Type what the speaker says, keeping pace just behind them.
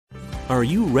Are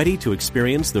you ready to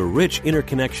experience the rich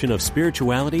interconnection of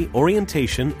spirituality,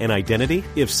 orientation, and identity?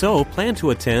 If so, plan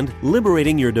to attend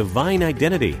Liberating Your Divine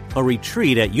Identity, a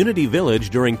retreat at Unity Village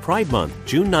during Pride Month,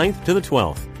 June 9th to the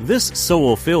 12th. This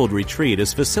soul-filled retreat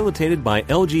is facilitated by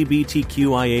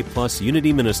LGBTQIA+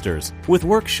 Unity ministers, with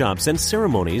workshops and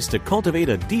ceremonies to cultivate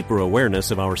a deeper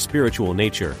awareness of our spiritual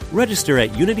nature. Register at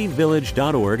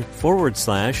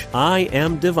unityvillage.org/I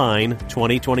Am Divine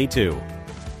 2022.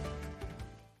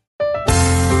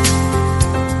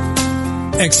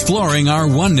 Exploring our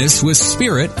oneness with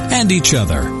Spirit and each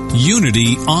other.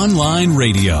 Unity Online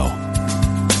Radio.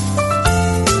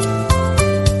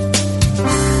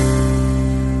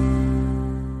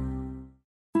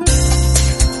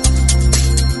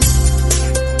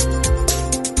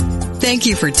 Thank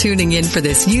you for tuning in for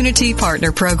this Unity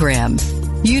Partner Program.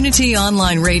 Unity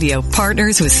Online Radio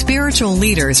partners with spiritual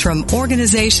leaders from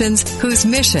organizations whose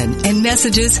mission and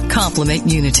messages complement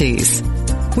Unity's.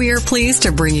 We are pleased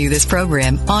to bring you this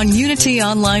program on Unity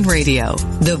Online Radio,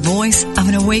 the voice of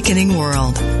an awakening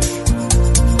world.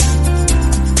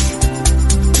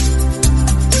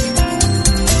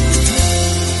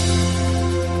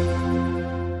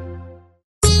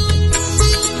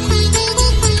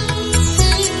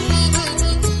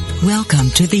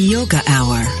 Welcome to the Yoga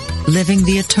Hour, Living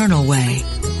the Eternal Way,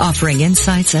 offering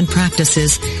insights and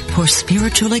practices for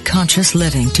spiritually conscious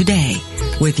living today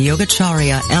with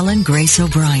Yogacharya Ellen Grace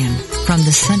O'Brian from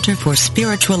the Center for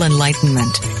Spiritual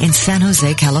Enlightenment in San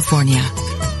Jose, California.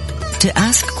 To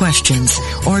ask questions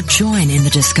or join in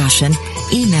the discussion,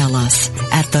 email us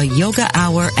at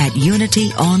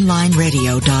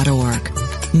theyogahour@unityonlineradio.org.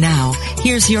 Now,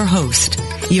 here's your host,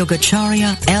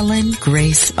 Yogacharya Ellen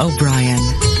Grace O'Brian.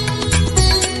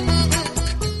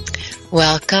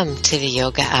 Welcome to the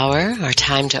Yoga Hour, our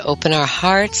time to open our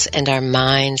hearts and our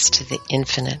minds to the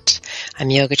infinite. I'm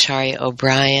Yogacharya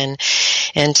O'Brian,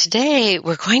 and today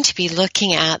we're going to be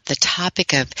looking at the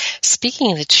topic of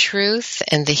speaking the truth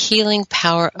and the healing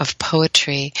power of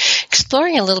poetry,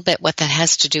 exploring a little bit what that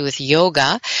has to do with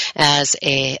yoga as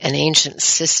an ancient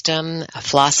system, a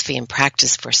philosophy and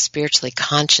practice for spiritually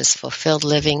conscious, fulfilled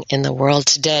living in the world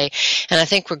today. And I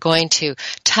think we're going to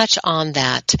touch on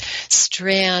that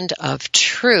strand of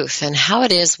truth and how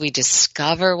it is we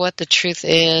discover what the truth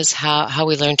is, how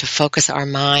we learn to focus our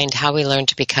mind, how we learn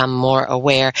to become more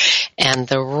aware, and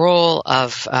the role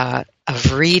of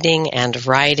reading and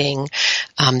writing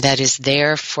that is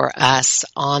there for us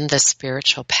on the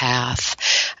spiritual path.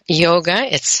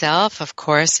 Yoga itself, of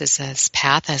course, is a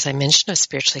path, as I mentioned, of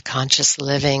spiritually conscious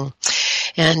living.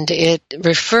 And it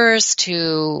refers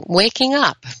to waking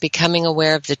up, becoming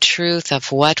aware of the truth of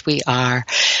what we are,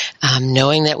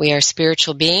 knowing that we are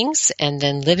spiritual beings, and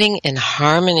then living in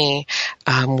harmony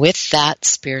with that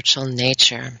spiritual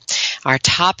nature. Our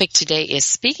topic today is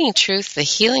Speaking Truth, the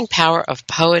Healing Power of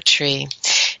Poetry.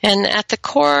 And at the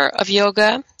core of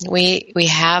yoga, we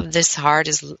have this heart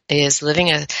is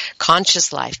living a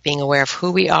conscious life, being aware of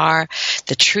who we are,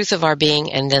 the truth of our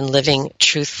being, and then living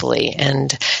truthfully.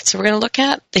 And so we're going to look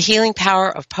at the healing power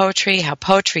of poetry, how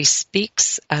poetry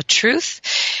speaks truth,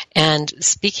 and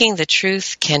speaking the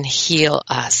truth can heal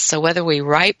us. So whether we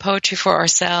write poetry for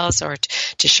ourselves or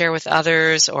to share with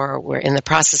others, or we're in the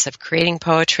process of creating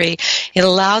poetry, it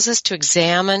allows us to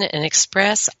examine and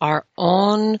express our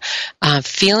own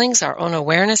feelings, our own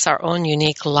awareness, our own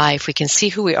unique life. We can see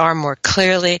who we are more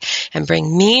clearly and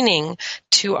bring meaning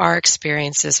to our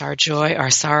experiences, our joy, our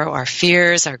sorrow, our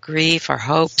fears, our grief, our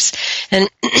hopes. And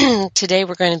today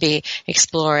we're going to be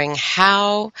exploring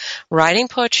how writing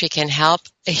poetry can help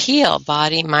heal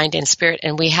body, mind, and spirit.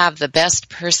 And we have the best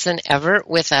person ever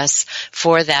with us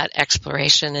for that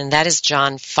exploration, and that is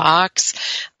John Fox,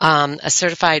 a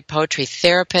certified poetry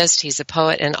therapist. He's a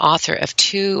poet and author of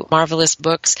 2 marvelous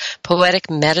books,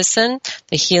 Poetic Medicine,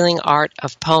 The Healing Art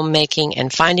of Poem Making,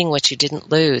 and Finding What You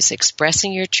Didn't Lose,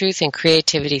 Expressing Your Truth and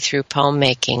Creativity Through Poem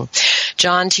Making.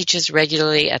 John teaches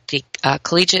regularly at the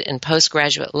collegiate and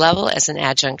postgraduate level as an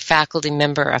adjunct faculty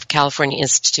member of California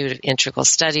Institute of Integral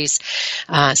Studies,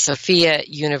 Sophia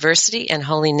University, and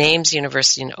Holy Names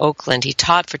University in Oakland. He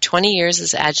taught for 20 years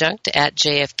as adjunct at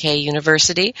JFK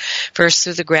University, first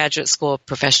through the Graduate School of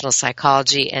Professional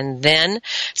Psychology, and then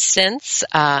since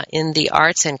in the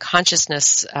Arts and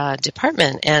Consciousness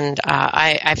Department. And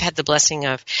I've had the blessing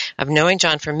of knowing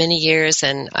John for many years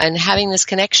and having this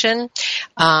connection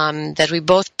that we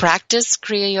both practice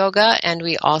Kriya Yoga, and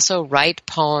we also write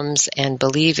poems and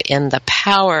believe in the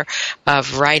power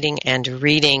of writing and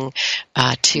reading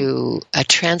to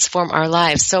transform our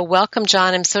lives. So welcome,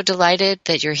 John. I'm so delighted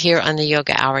that you're here on the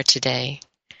Yoga Hour today.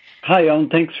 Hi, Ellen.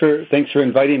 Thanks for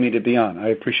inviting me to be on. I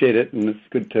appreciate it, and it's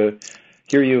good to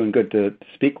hear you and good to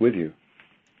speak with you.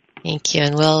 Thank you.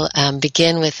 And we'll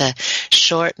begin with a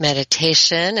short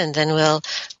meditation, and then we'll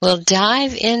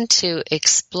dive into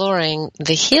exploring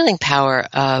the healing power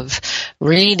of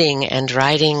reading and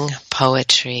writing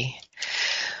poetry.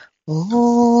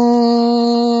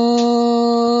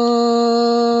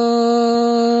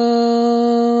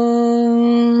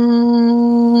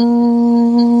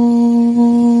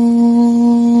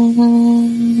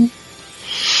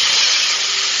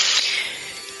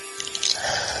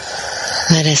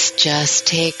 Let us just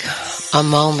take a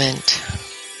moment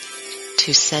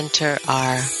to center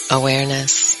our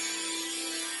awareness,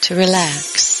 to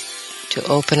relax, to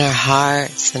open our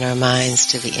hearts and our minds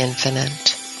to the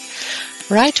infinite.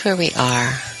 Right where we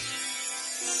are,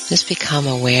 just become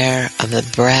aware of the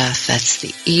breath. That's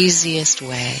the easiest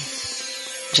way.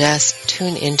 Just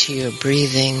tune into your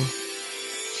breathing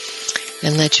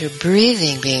and let your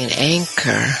breathing be an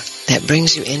anchor that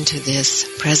brings you into this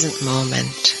present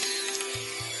moment.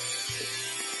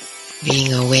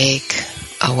 Being awake,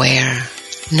 aware,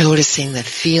 noticing the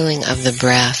feeling of the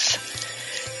breath,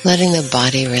 letting the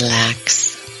body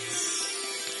relax.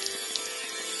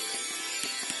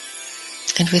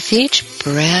 And with each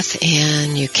breath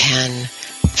in, you can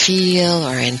feel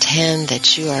or intend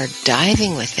that you are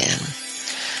diving within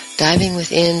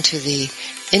to the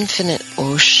infinite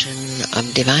ocean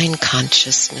of divine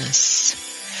consciousness,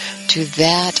 to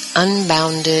that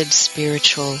unbounded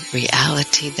spiritual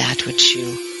reality, that which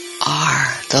you are,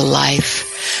 the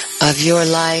life of your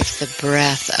life, the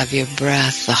breath of your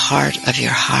breath, the heart of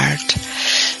your heart.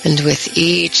 And with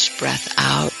each breath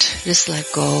out, just let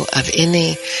go of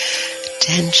any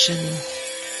tension.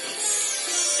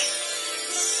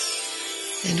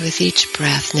 And with each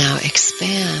breath now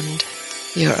expand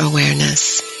your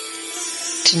awareness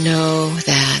to know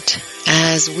that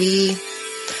as we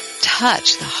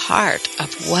touch the heart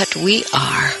of what we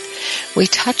are, we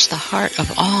touch the heart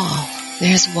of all.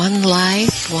 There's one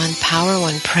life, one power,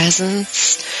 one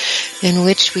presence in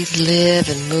which we live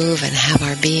and move and have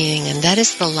our being, and that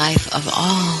is the life of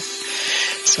all.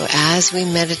 So as we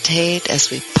meditate,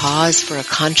 as we pause for a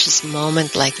conscious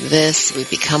moment like this, we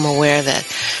become aware that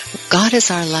God is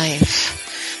our life.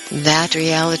 That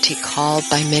reality called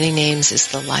by many names is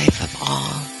the life of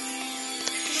all.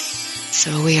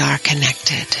 So we are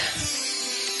connected.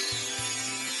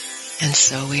 And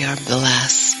so we are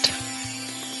blessed.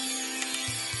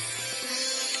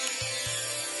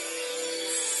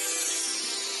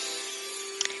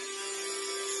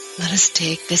 Let us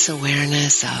take this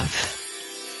awareness of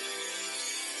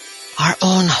our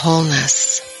own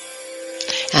wholeness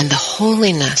and the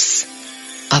holiness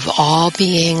of all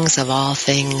beings, of all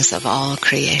things, of all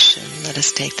creation. Let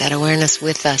us take that awareness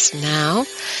with us now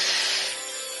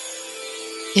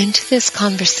into this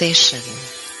conversation,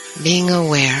 being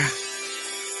aware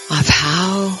of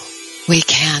how we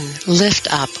can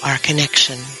lift up our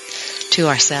connection to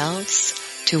ourselves,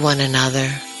 to one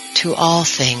another, to all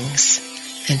things,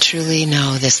 and truly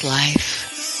know this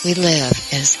life we live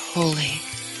is holy,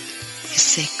 is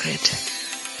sacred.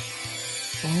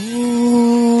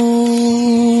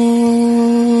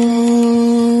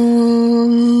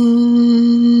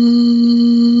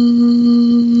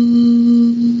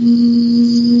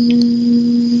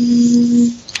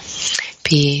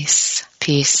 Peace,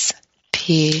 peace,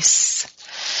 peace.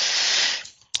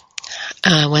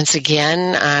 Once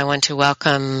again, I want to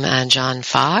welcome John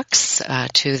Fox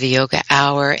to the Yoga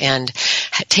Hour and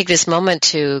take this moment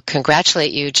to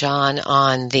congratulate you, John,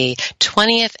 on the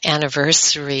 20th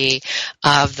anniversary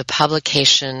of the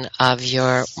publication of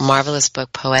your marvelous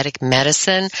book, Poetic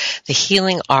Medicine, The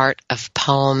Healing Art of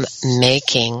Poem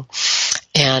Making.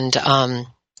 And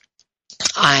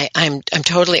I'm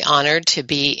totally honored to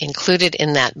be included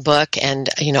in that book, and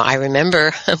I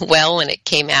remember well when it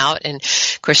came out, and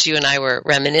of course you and I were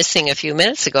reminiscing a few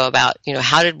minutes ago about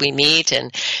how did we meet,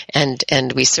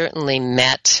 and we certainly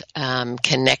met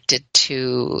connected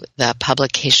to the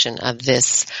publication of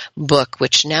this book,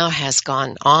 which now has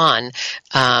gone on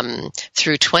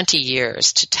through 20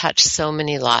 years to touch so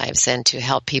many lives and to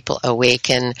help people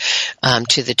awaken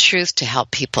to the truth, to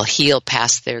help people heal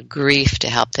past their grief, to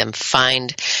help them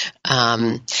find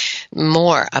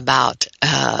more about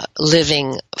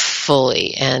living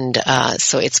fully. And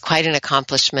so it's quite an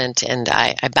accomplishment, and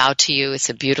I bow to you. It's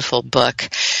a beautiful book.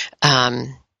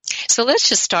 So let's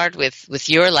just start with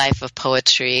your life of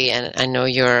poetry, and I know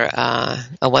you're a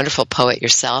wonderful poet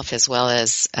yourself, as well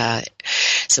as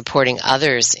supporting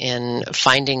others in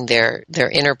finding their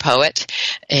inner poet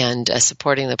and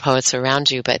supporting the poets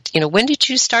around you. But when did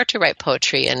you start to write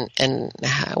poetry, and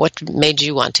what made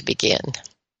you want to begin?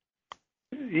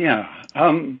 Yeah,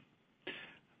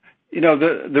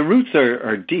 The roots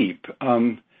are deep.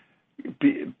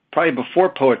 Probably before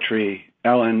poetry,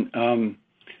 Ellen. I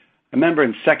remember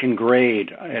in second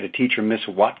grade, I had a teacher, Miss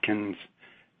Watkins,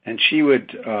 and she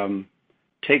would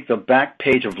take the back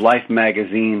page of Life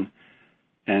magazine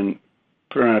and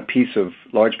put it on a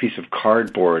large piece of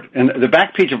cardboard. And the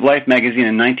back page of Life magazine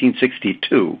in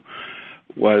 1962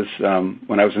 was,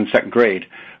 when I was in second grade,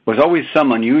 was always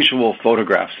some unusual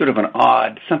photograph, sort of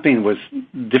something was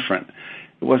different.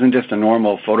 It wasn't just a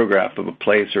normal photograph of a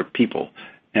place or people.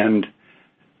 And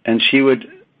she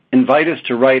would invite us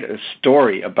to write a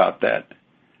story about that.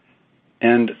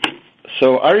 And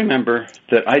so I remember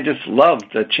that I just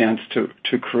loved the chance to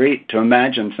create, to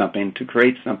imagine something, to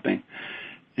create something.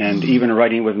 And even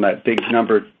writing with my big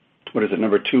number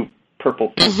 2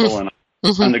 purple pencil, and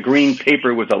on the green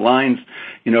paper with the lines,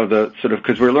 the sort of,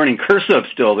 because we're learning cursive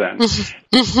still then.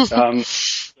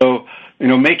 So,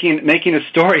 making a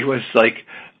story was like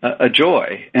a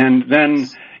joy. And then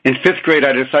in fifth grade,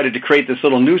 I decided to create this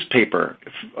little newspaper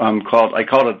because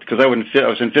I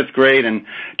was in fifth grade and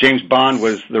James Bond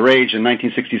was the rage in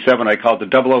 1967. I called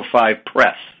it the 005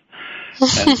 Press.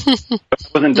 And it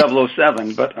wasn't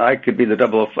 007, but I could be the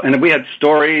 005. And we had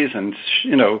stories and,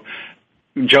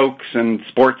 jokes and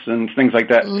sports and things like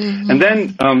that. And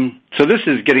then, so this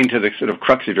is getting to the sort of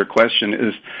crux of your question,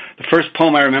 is the first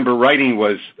poem I remember writing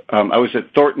was, I was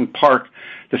at Thornton Park,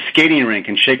 the skating rink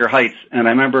in Shaker Heights, and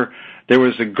I remember there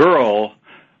was a girl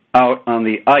out on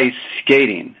the ice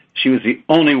skating. She was the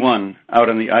only one out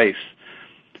on the ice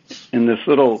in this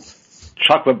little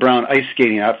chocolate brown ice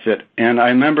skating outfit. And I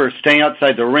remember staying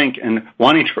outside the rink and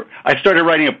I started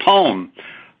writing a poem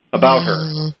about her.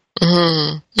 And,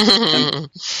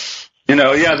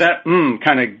 that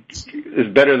kind of is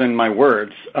better than my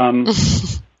words.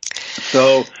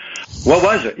 So what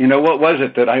was it? What was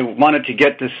it that I wanted to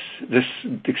get this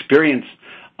experience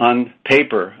on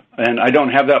paper? And I don't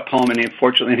have that poem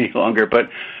unfortunately any longer, but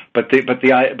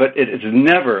it has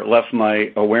never left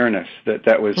my awareness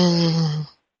that was,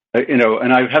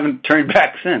 and I haven't turned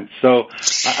back since. So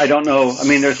I don't know. I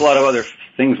mean, there's a lot of other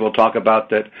things we'll talk about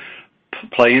that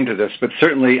play into this, but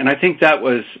certainly, and I think that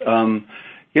was, I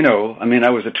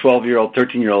was a 12-year-old,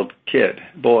 13-year-old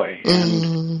boy,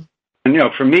 and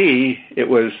for me, it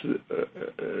was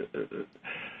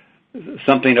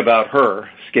something about her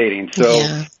skating.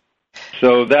 So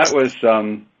that was,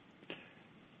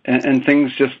 and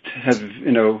things just have,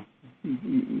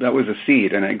 that was a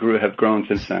seed, and have grown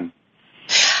since then.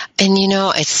 And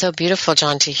it's so beautiful,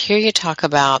 John, to hear you talk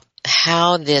about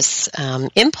how this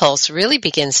impulse really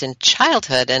begins in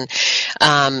childhood. And,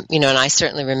 and I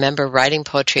certainly remember writing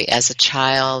poetry as a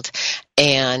child.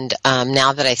 And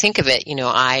now that I think of it,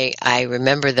 I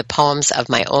remember the poems of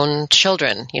my own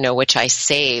children, which I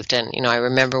saved. And, I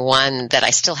remember one that I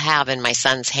still have in my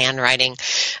son's handwriting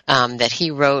that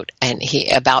he wrote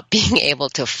about being able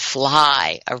to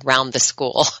fly around the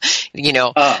school,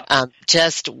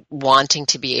 just wanting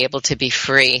to be able to be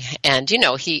free. And,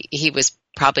 he was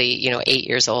probably 8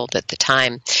 years old at the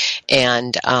time,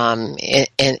 and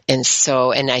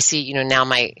so I see now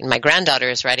my granddaughter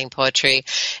is writing poetry,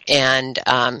 and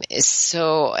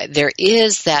so there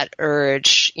is that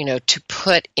urge to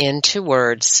put into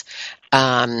words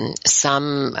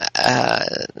some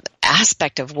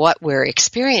aspect of what we're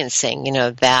experiencing,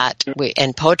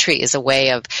 and poetry is a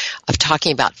way of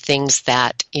talking about things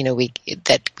that we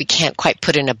can't quite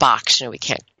put in a box. We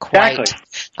can't quite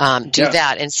do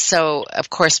that, and so of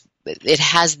course it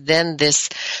has then this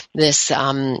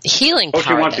healing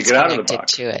power that's connected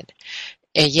to it.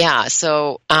 Yeah.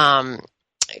 So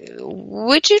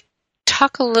would you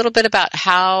talk a little bit about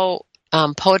how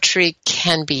poetry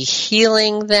can be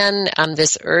healing then,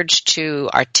 this urge to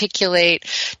articulate,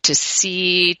 to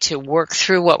see, to work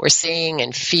through what we're seeing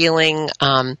and feeling,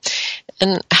 and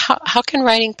how can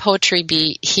writing poetry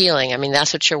be healing? I mean,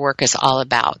 that's what your work is all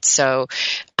about. So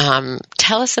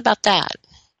tell us about that.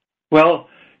 Well,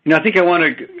 I think I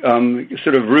want to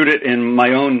sort of root it in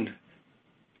my own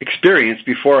experience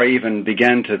before I even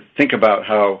began to think about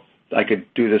how I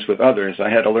could do this with others. I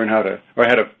had to learn I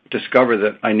had to discover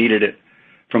that I needed it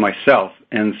for myself.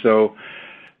 And so,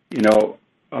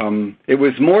 it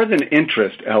was more than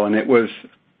interest, Ellen. It was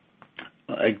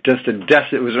like just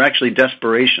it was actually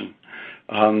desperation,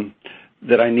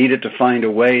 that I needed to find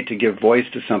a way to give voice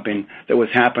to something that was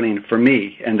happening for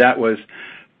me. And that was,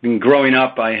 growing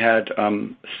up, I had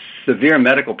severe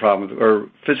medical problems or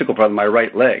physical problems, my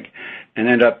right leg, and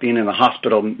ended up being in the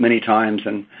hospital many times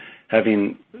and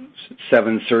having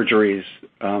 7 surgeries.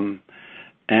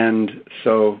 And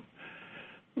so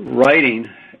writing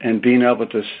and being able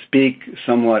to speak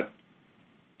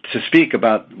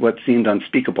about what seemed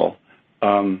unspeakable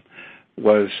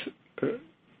was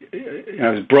I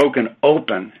was broken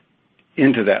open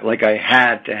into that, like I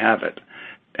had to have it.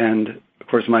 And of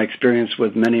course, my experience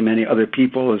with many, many other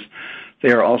people is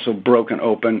they are also broken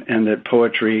open, and that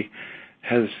poetry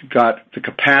has got the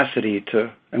capacity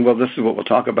to, and well, this is what we'll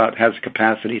talk about, has the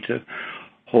capacity to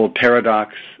hold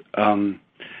paradox,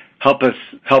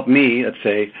 help me, let's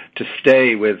say, to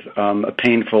stay with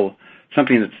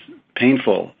something that's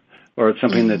painful, or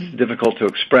something that's difficult to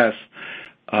express.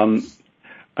 I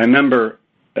remember,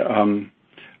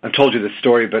 I've told you this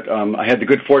story, but I had the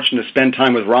good fortune to spend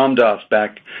time with Ram Dass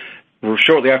back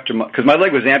shortly after, because my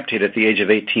leg was amputated at the age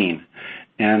of 18.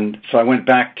 And so I went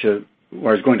back to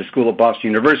where I was going to school at Boston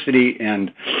University,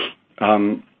 and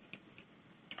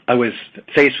I was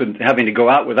faced with having to go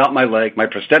out without my leg, my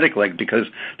prosthetic leg, because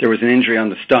there was an injury on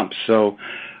the stump. So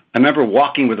I remember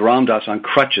walking with Ram Dass on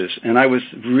crutches, and I was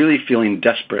really feeling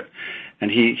desperate.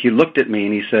 And he looked at me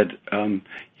and he said,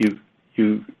 "You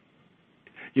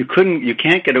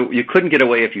couldn't get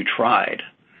away if you tried."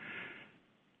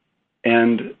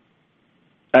 And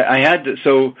I had to,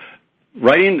 so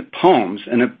writing poems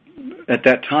and at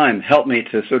that time helped me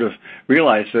to sort of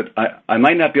realize that I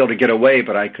might not be able to get away,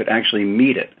 but I could actually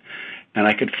meet it, and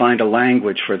I could find a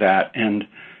language for that. And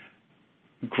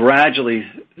gradually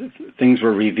things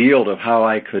were revealed of how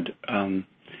I could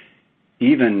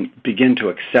even begin to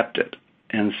accept it.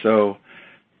 And so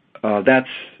that's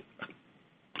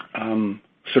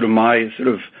sort of my sort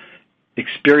of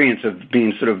experience of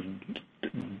being sort of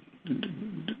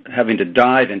having to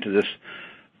dive into this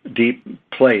deep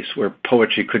place where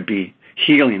poetry could be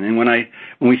healing. And when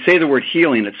we say the word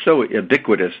healing, it's so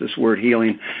ubiquitous, this word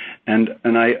healing, and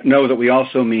I know that we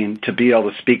also mean to be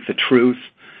able to speak the truth,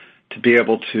 to be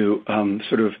able to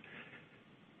sort of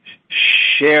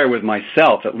share with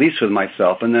myself, at least with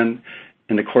myself, and then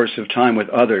in the course of time with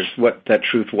others, what that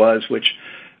truth was, which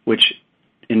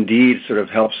indeed sort of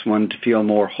helps one to feel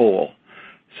more whole.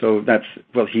 So that's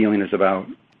what healing is about.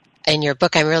 In your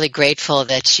book, I'm really grateful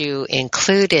that you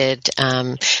included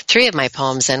 3 of my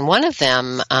poems, and one of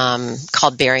them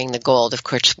called Burying the Gold, of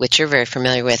course, which you're very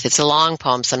familiar with. It's a long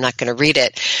poem, so I'm not going to read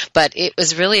it, but it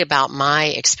was really about my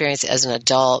experience as an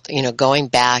adult, going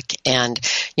back and,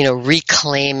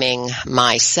 reclaiming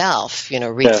myself,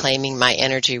 reclaiming my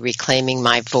energy, reclaiming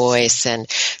my voice. And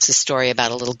it's a story about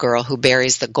a little girl who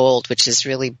buries the gold, which is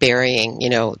really burying,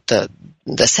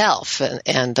 the self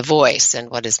and the voice and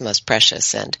what is most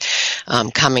precious, and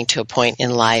coming to a point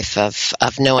in life of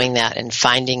knowing that and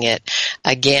finding it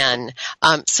again.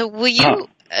 So will you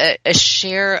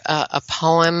share a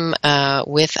poem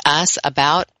with us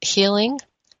about healing?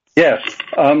 Yes.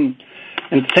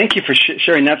 And thank you for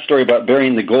sharing that story about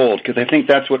burying the gold, because I think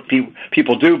that's what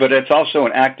people do, but it's also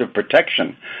an act of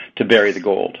protection to bury the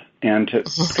gold, and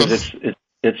because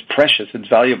it's precious, it's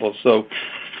valuable. So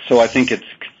I think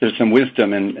there's some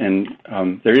wisdom, and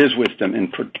there is wisdom in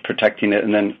protecting it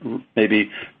and then maybe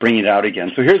bringing it out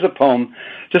again. So here's a poem.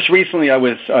 Just recently I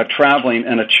was traveling,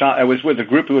 and I was with a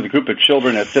group of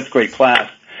children at 5th grade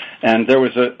class, and there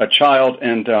was a child,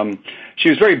 and she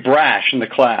was very brash in the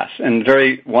class and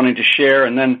very wanting to share,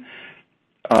 and then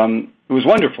it was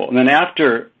wonderful. And then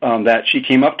after that, she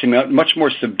came up to me much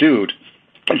more subdued,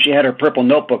 and she had her purple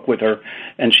notebook with her,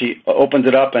 and she opened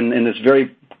it up, and in this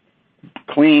very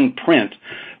clean print,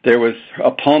 there was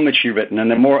a poem that she'd written,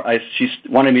 and she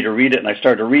wanted me to read it, and I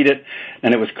started to read it,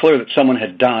 and it was clear that someone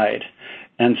had died.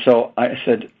 And so I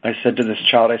said to this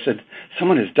child,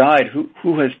 "Someone has died.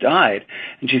 Who has died?"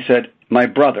 And she said, "My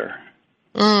brother."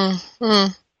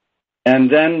 And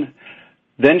then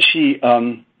she,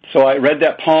 so I read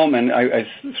that poem, and I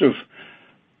sort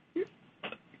of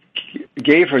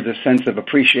gave her this sense of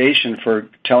appreciation for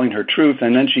telling her truth,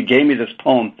 and then she gave me this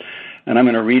poem, and I'm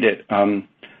going to read it.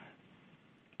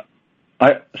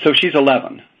 So she's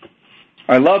 11.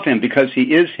 I love him because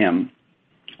he is him.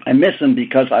 I miss him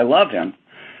because I love him.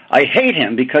 I hate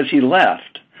him because he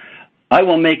left. I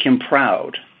will make him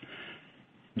proud.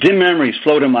 Dim memories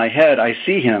float in my head. I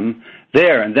see him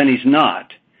there, and then he's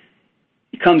not.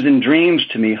 He comes in dreams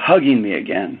to me, hugging me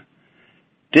again.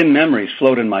 Dim memories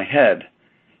float in my head.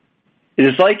 It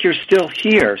is like you're still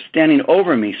here, standing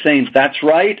over me, saying, "That's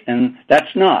right, and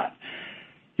that's not."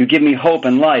 You give me hope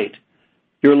and light.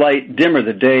 Your light dimmer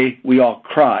the day we all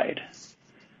cried.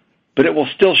 But it will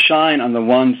still shine in the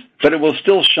ones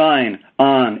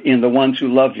who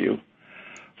love you.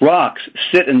 Rocks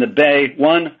sit in the bay,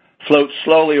 one floats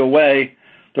slowly away,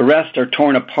 the rest are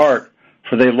torn apart,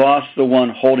 for they lost the one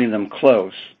holding them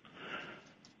close.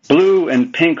 Blue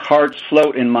and pink hearts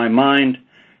float in my mind,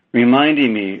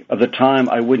 reminding me of the time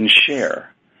I wouldn't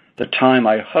share, the time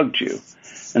I hugged you,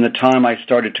 and the time I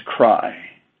started to cry.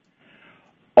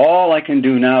 All I can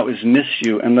do now is miss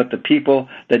you and let the people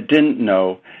that didn't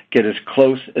know get as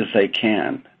close as they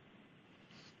can.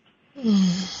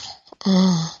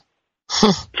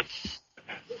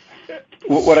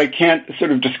 What I can't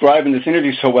sort of describe in this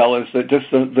interview so well is that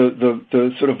just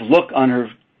the sort of look on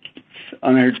her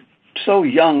so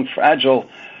young, fragile,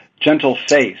 gentle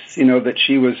face, that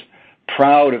she was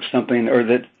proud of something, or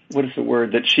that, what is the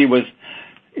word, that she was,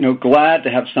 glad to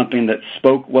have something that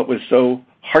spoke what was so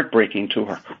heartbreaking to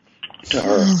her.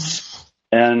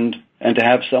 And to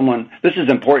have someone, this is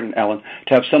important, Ellen,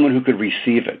 to have someone who could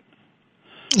receive it.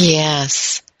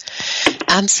 Yes,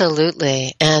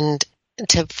 absolutely. And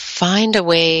to find a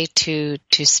way to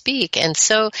speak. And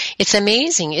so it's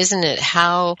amazing, isn't it,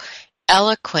 how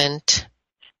eloquent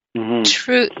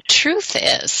truth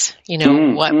is.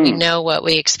 What we know, what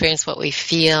we experience, what we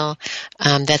feel.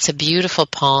 That's a beautiful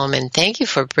poem. And thank you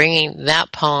for bringing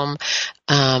that poem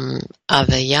of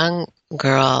a young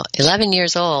girl, 11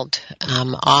 years old,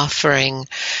 offering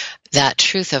that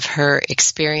truth of her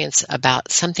experience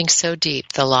about something so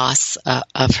deep, the loss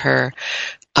of her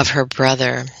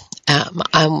brother.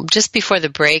 Just before the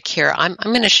break here, I'm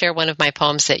going to share one of my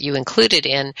poems that you included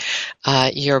in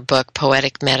your book,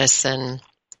 Poetic Medicine.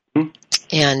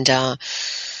 And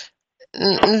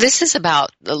this is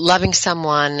about loving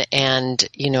someone and,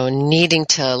 needing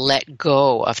to let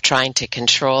go of trying to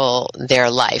control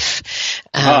their life.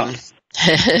 And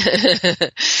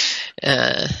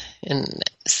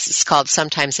it's called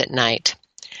Sometimes at Night.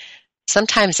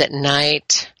 Sometimes at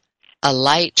night, a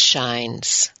light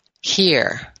shines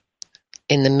here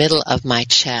in the middle of my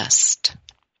chest.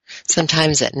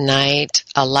 Sometimes at night,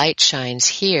 a light shines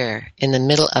here in the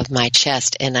middle of my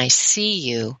chest, and I see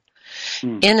you.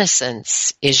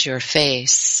 Innocence is your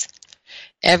face.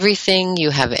 Everything you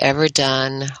have ever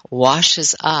done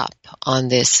washes up on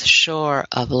this shore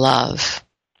of love.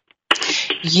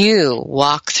 You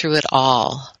walk through it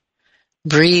all.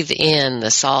 Breathe in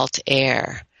the salt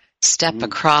air. Step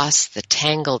across the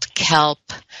tangled kelp.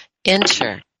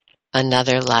 Enter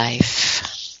another life.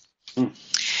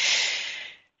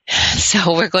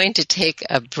 So we're going to take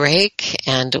a break,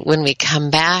 and when we come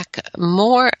back,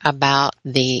 more about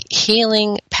the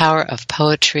healing power of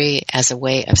poetry as a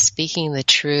way of speaking the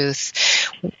truth,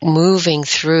 moving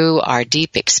through our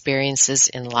deep experiences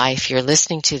in life. You're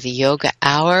listening to the Yoga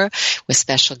Hour with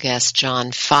special guest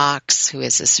John Fox, who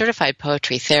is a certified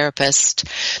poetry therapist,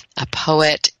 a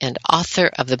poet, and author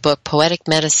of the book Poetic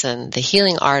Medicine, The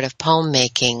Healing Art of Poem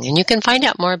Making. And you can find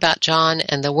out more about John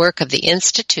and the work of the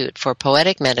Institute for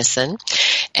Poetic Medicine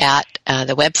at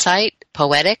the website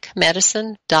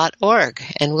poeticmedicine.org.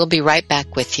 And we'll be right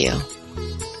back with you.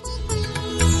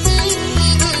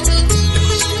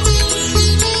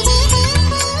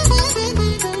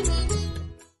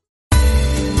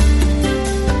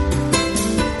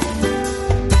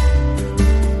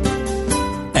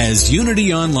 As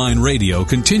Unity Online Radio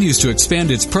continues to expand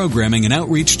its programming and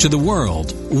outreach to the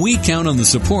world, we count on the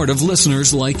support of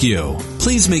listeners like you.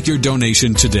 Please make your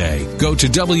donation today. Go to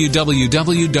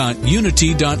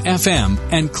www.unity.fm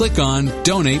and click on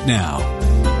Donate Now.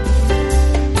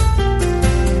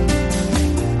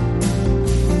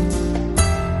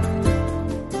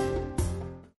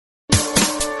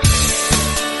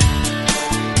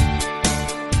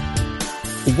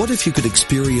 What if you could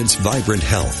experience vibrant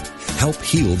health, help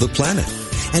heal the planet,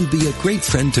 and be a great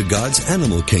friend to God's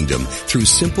animal kingdom through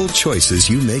simple choices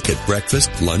you make at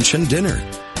breakfast, lunch, and dinner?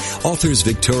 Authors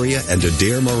Victoria and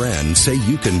Adair Moran say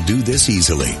you can do this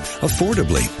easily,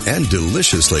 affordably, and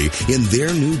deliciously in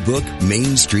their new book,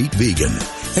 Main Street Vegan.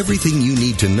 Everything you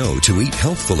need to know to eat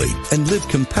healthfully and live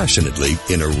compassionately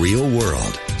in a real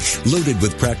world. Loaded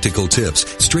with practical tips,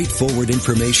 straightforward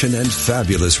information, and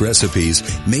fabulous recipes,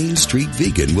 Main Street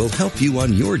Vegan will help you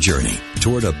on your journey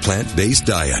toward a plant-based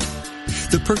diet.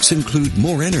 The perks include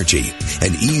more energy,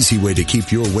 an easy way to keep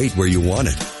your weight where you want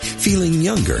it, feeling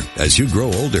younger as you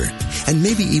grow older, and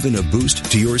maybe even a boost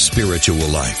to your spiritual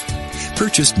life.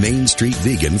 Purchase Main Street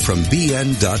Vegan from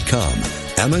BN.com,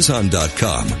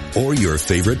 Amazon.com, or your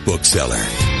favorite bookseller.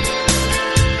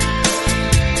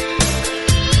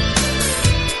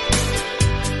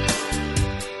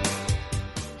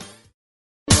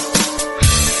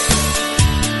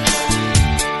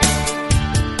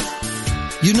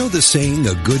 You know the saying,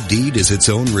 a good deed is its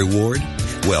own reward?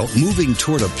 Well, moving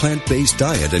toward a plant-based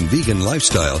diet and vegan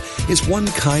lifestyle is one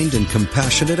kind and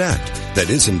compassionate act that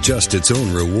isn't just its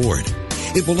own reward.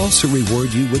 It will also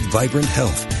reward you with vibrant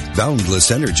health,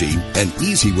 boundless energy, an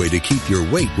easy way to keep your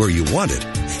weight where you want it,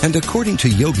 and according to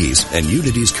yogis and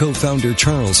Unity's co-founder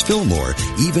Charles Fillmore,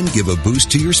 even give a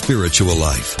boost to your spiritual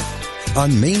life.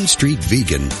 On Main Street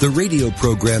Vegan, the radio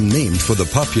program named for the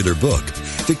popular book,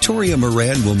 Victoria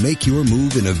Moran will make your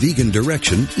move in a vegan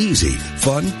direction easy,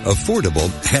 fun,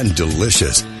 affordable, and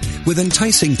delicious. With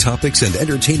enticing topics and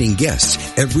entertaining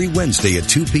guests every Wednesday at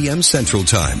 2 p.m. Central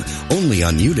Time, only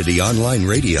on Unity Online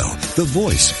Radio, the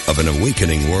voice of an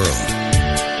awakening world.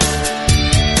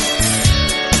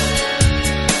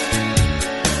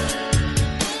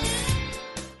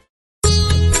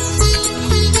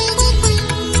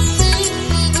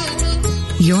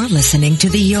 You're listening to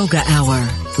the Yoga Hour,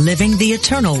 Living the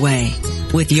Eternal Way,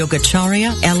 with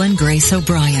Yogacharya Ellen Grace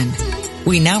O'Brian.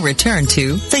 We now return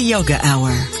to the Yoga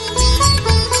Hour.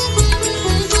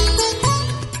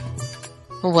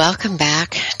 Welcome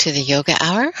back to the Yoga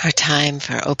Hour, our time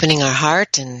for opening our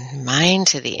heart and mind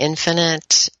to the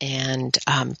infinite. And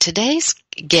today's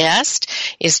guest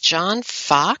is John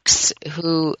Fox,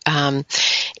 who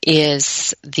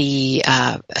is the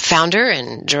founder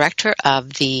and director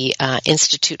of the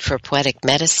Institute for Poetic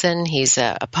Medicine. He's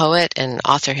a poet and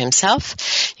author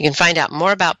himself. You can find out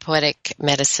more about Poetic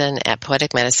Medicine at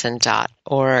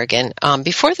poeticmedicine.org. And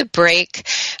before the break,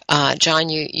 John,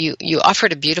 you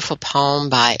offered a beautiful poem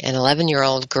by an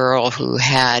 11-year-old girl who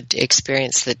had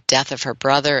experienced the death of her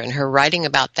brother, and her writing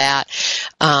about that.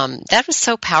 That was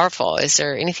so powerful. Is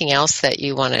there anything else that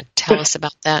you want to tell us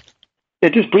about that?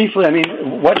 Just briefly,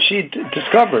 what she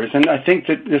discovers, and I think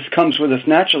that this comes with us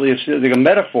naturally, is like a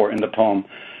metaphor in the poem,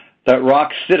 that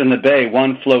rocks sit in the bay,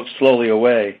 one floats slowly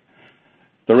away.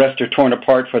 The rest are torn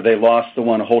apart, for they lost the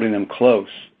one holding them close.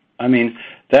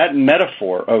 That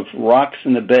metaphor of rocks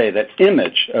in the bay, that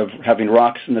image of having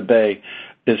rocks in the bay,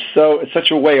 it's such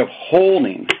a way of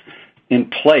holding in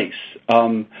place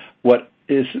what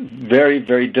is very,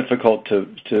 very difficult to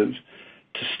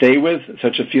stay with,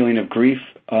 such a feeling of grief.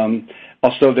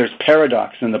 Also, there's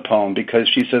paradox in the poem, because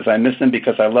she says, I miss him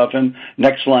because I love him.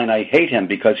 Next line, I hate him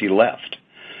because he left.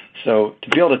 So to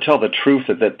be able to tell the truth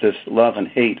of that, this love and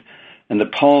hate, and the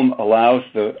poem allows,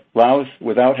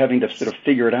 without having to sort of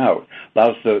figure it out,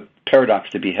 allows the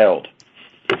paradox to be held.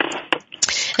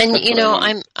 And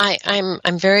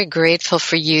I'm very grateful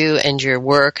for you and your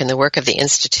work and the work of the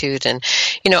Institute, and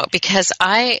because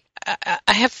I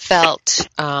have felt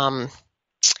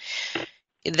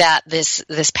that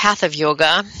this path of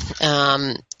yoga,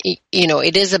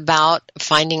 it is about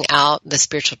finding out the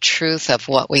spiritual truth of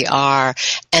what we are,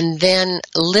 and then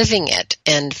living it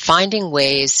and finding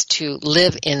ways to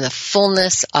live in the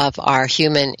fullness of our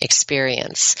human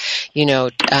experience.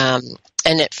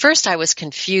 And at first I was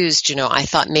confused, I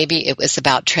thought maybe it was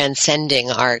about transcending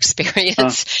our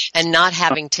experience and not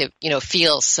having to,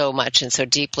 feel so much and so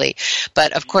deeply.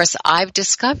 But of course I've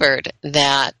discovered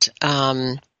that,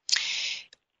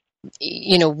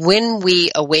 when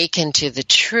we awaken to the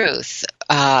truth,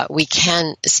 we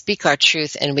can speak our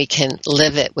truth and we can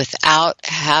live it without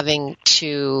having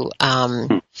to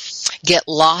get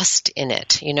lost in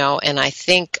it, and I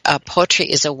think poetry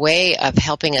is a way of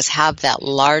helping us have that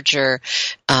larger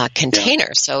container.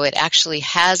 Yeah. So it actually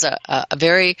has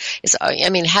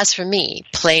has for me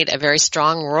played a very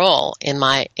strong role in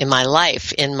my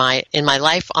life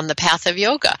on the path of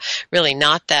yoga. Really,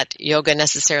 not that yoga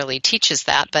necessarily teaches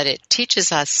that, but it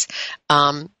teaches us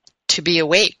to be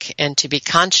awake and to be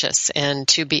conscious and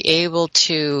to be able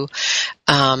to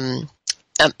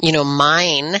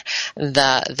mine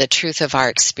the truth of our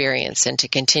experience and to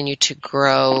continue to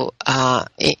grow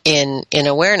in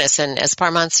awareness. And as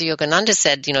Paramahansa Yogananda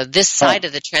said, this side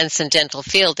of the transcendental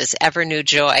field is ever new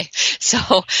joy.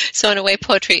 So in a way,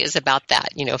 poetry is about that,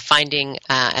 finding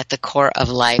at the core of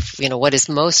life, what is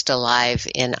most alive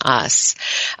in us.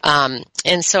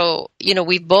 And so,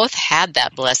 we've both had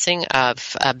that blessing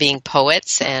of being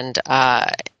poets and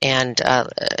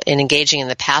engaging in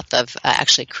the path of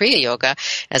actually Kriya Yoga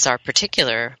as our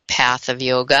particular path of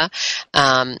yoga.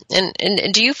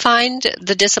 And do you find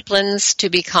the disciplines to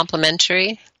be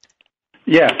complementary?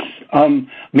 Yes.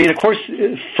 Of course,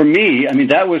 for me,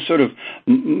 that was sort of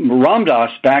Ram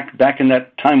Dass back in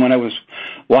that time when I was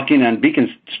walking on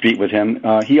Beacon Street with him.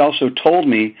 He also told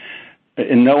me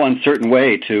in no uncertain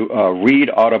way to read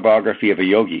Autobiography of a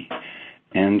Yogi.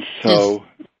 And so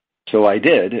I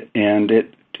did, and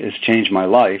it has changed my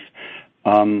life.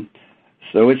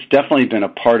 So it's definitely been a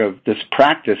part of this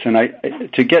practice.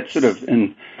 And to get sort of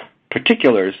in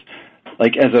particulars,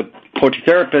 like as a poetry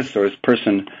therapist or as a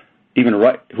person even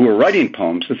who are writing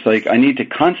poems, it's like I need to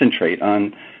concentrate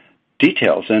on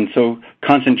details. And so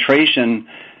concentration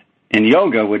in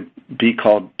yoga would be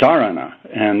called dharana.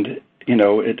 And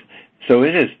So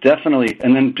it is definitely,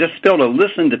 and then just be able to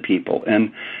listen to people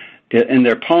and in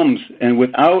their poems and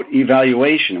without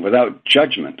evaluation, without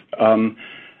judgment,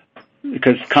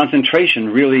 because concentration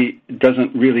really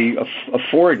doesn't really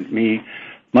afford me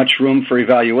much room for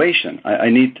evaluation.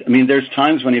 There's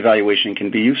times when evaluation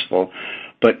can be useful,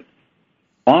 but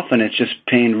often it's just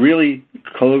paying really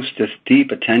close to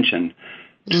deep attention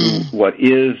to what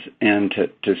is, and to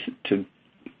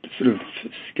sort of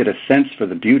get a sense for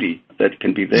the beauty that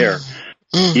can be there,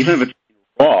 even if it's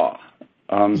raw.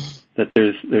 That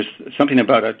there's something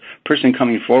about a person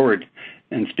coming forward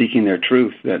and speaking their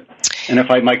truth and if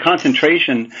my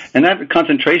concentration, and that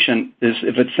concentration is,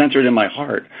 if it's centered in my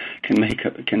heart, can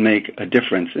make a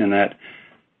difference in that,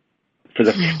 for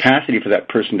the capacity for that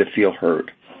person to feel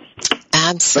heard.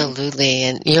 Absolutely.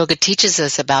 And yoga teaches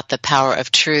us about the power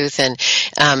of truth. And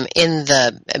in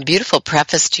the beautiful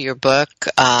preface to your book,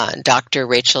 Dr.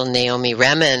 Rachel Naomi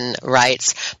Remen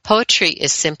writes, "Poetry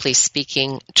is simply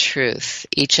speaking truth.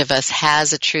 Each of us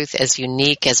has a truth as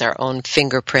unique as our own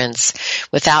fingerprints.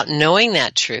 Without knowing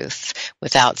that truth,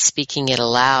 without speaking it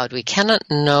aloud, we cannot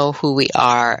know who we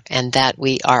are and that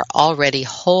we are already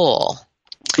whole."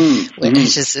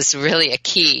 Which is really a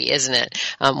key, isn't it?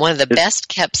 One of the best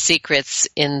kept secrets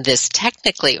in this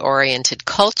technically oriented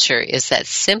culture is that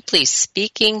simply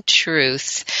speaking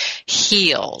truth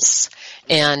heals.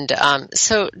 And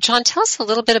so, John, tell us a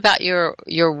little bit about your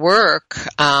work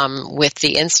with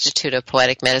the Institute of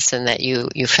Poetic Medicine that you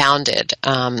founded.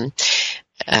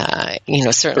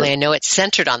 Certainly I know it's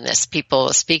centered on this,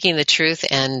 people speaking the truth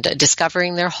and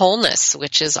discovering their wholeness,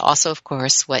 which is also, of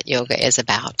course, what yoga is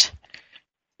about.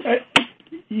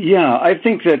 I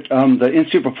think that the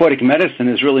Institute for Poetic Medicine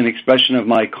is really an expression of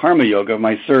my karma yoga,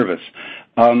 my service.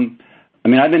 I've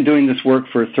been doing this work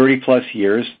for 30-plus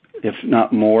years, if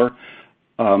not more.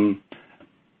 And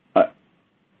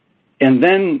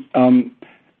then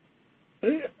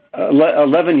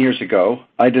 11 years ago,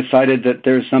 I decided that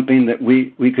there's something that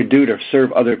we could do to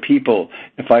serve other people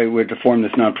if I were to form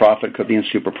this nonprofit called the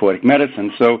Institute for Poetic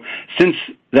Medicine. So since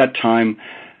that time,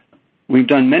 we've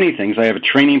done many things. I have a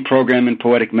training program in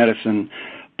poetic medicine,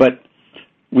 but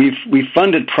we've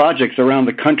funded projects around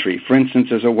the country. For instance,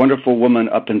 there's a wonderful woman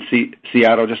up in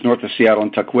Seattle, just north of Seattle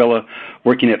in Tukwila,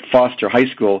 working at Foster High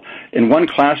School. In one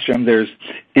classroom, there's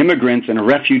immigrants and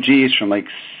refugees from like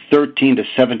 13 to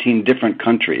 17 different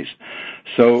countries.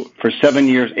 So for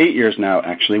 8 years now,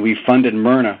 actually, we funded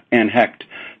Myrna and Hecht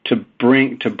to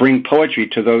bring poetry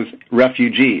to those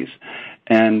refugees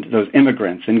and those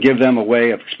immigrants, and give them a way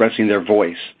of expressing their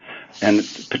voice. And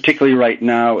particularly right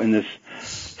now in this,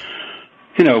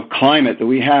 climate that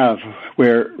we have,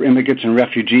 where immigrants and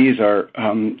refugees are,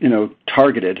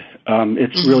 targeted,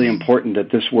 it's really important that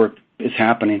this work is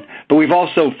happening. But we've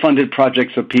also funded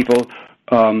projects of people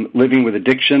living with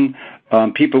addiction,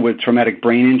 people with traumatic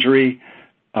brain injury.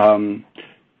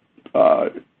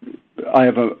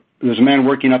 There's a man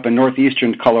working up in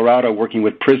northeastern Colorado working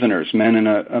with prisoners, men in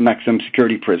a maximum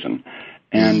security prison,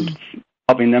 and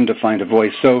helping them to find a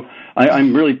voice. So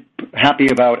I'm really happy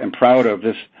about and proud of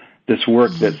this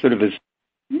work that sort of is,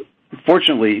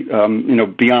 fortunately,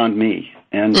 beyond me.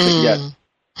 And yet...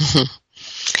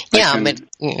 but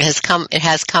it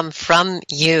has come from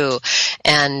you,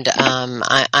 and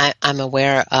I'm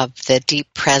aware of the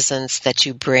deep presence that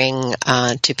you bring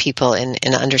to people in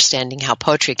understanding how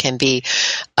poetry can be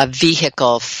a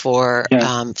vehicle for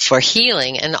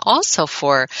healing, and also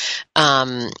for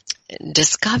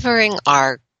discovering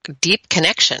our deep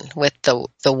connection with the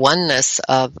oneness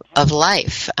of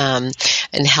life,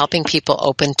 and helping people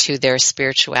open to their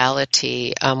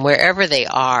spirituality wherever they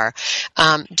are.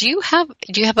 Do you have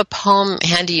a poem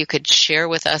handy you could share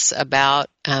with us about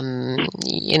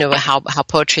how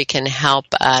poetry can help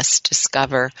us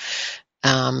discover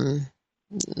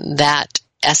that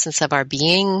essence of our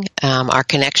being, our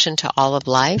connection to all of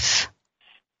life?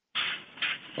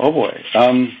 Oh boy,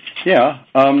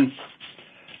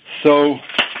 So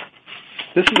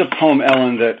this is a poem,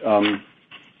 Ellen,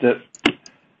 that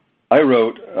I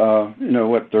wrote,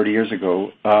 30 years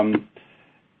ago, and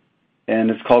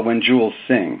it's called "When Jewels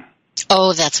Sing."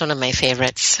 Oh, that's one of my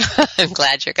favorites. I'm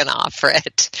glad you're going to offer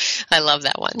it. I love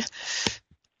that one.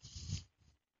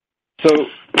 So,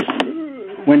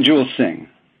 when jewels sing,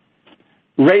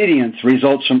 radiance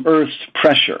results from Earth's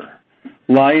pressure,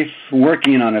 life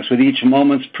working on us with each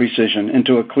moment's precision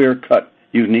into a clear-cut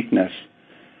uniqueness.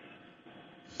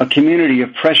 A community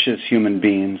of precious human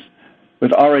beings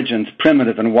with origins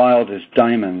primitive and wild as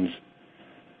diamonds,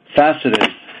 faceted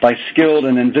by skilled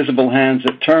and invisible hands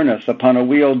that turn us upon a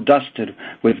wheel dusted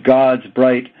with God's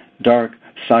bright, dark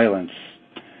silence.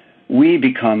 we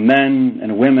become men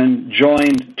and women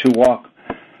joined to walk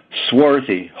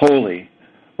swarthy, holy,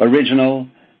 original,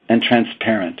 and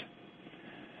transparent.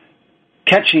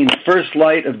 Catching first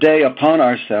light of day upon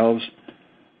ourselves,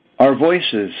 our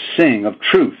voices sing of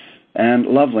truth and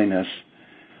loveliness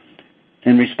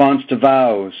in response to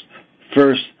vows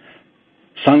first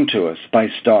sung to us by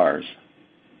stars.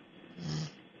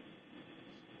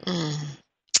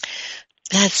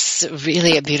 That's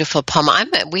really a beautiful poem.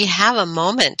 We have a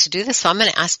moment to do this, so I'm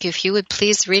going to ask you if you would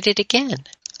please read it again.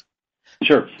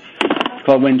 Sure. It's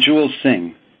called When Jewels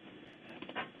Sing.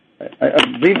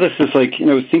 I believe this is like,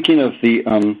 thinking of the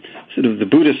sort of the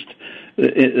Buddhist,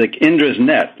 like Indra's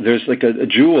net. There's like a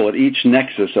jewel at each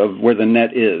nexus of where the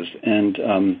net is, and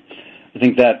I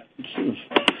think that sort of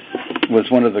was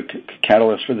one of the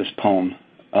catalysts for this poem.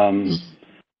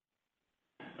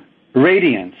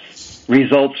 Radiance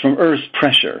results from Earth's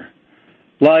pressure,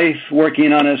 life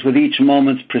working on us with each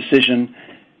moment's precision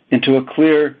into a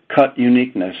clear-cut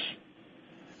uniqueness.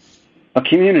 A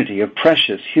community of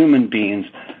precious human beings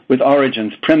with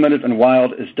origins primitive and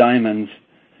wild as diamonds,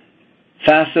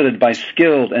 faceted by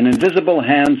skilled and invisible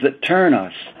hands that turn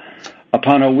us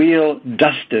upon a wheel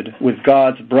dusted with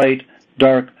God's bright,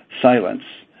 dark silence.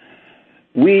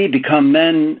 We become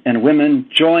men and women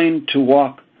joined to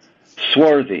walk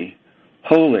swarthy,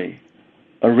 holy,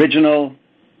 original,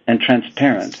 and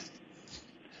transparent.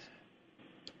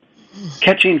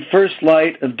 Catching first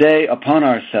light of day upon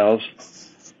ourselves,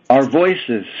 our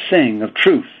voices sing of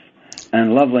truth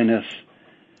and loveliness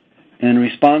in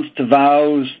response to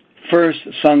vows first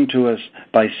sung to us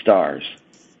by stars.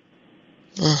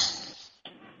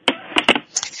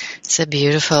 It's a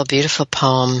beautiful, beautiful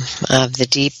poem of the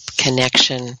deep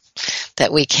connection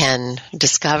that we can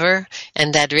discover,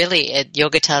 and that really,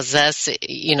 yoga tells us,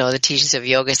 the teachers of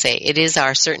yoga say, it is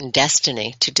our certain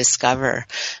destiny to discover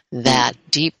that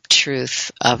deep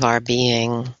truth of our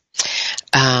being.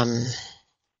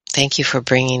 Thank you for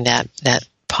bringing that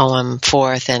poem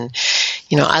forth, and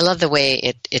I love the way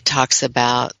it talks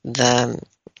about the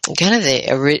kind of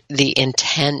the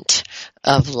intent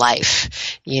of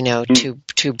life,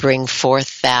 to bring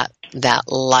forth that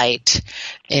light,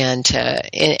 and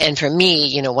for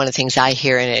me, one of the things I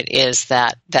hear in it is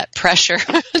that pressure,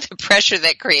 the pressure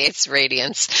that creates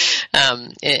radiance,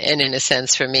 and in a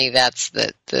sense, for me, that's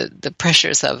the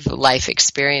pressures of life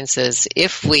experiences,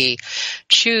 if we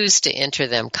choose to enter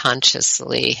them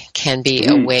consciously, can be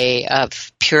a way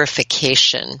of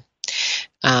purification.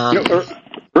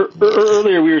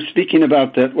 Earlier we were speaking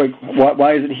about that, like,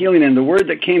 why is it healing? And the word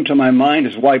that came to my mind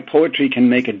is why poetry can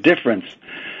make a difference,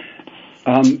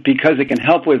 because it can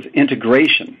help with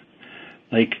integration.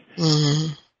 Like,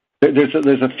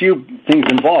 there's a few things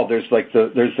involved. There's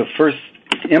the first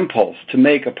impulse to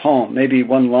make a poem. Maybe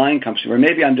one line comes to me, or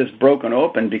maybe I'm just broken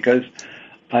open because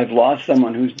I've lost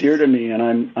someone who's dear to me, and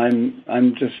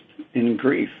I'm just in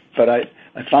grief. But I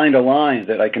find a line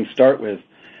that I can start with.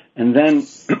 And then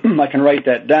I can write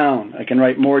that down. I can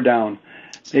write more down.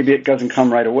 Maybe it doesn't come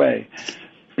right away.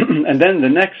 And then the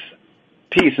next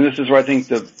piece, and this is where I think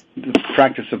the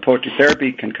practice of poetry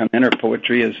therapy can come in, or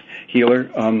poetry as healer.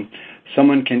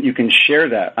 You can share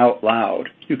that out loud.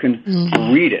 You can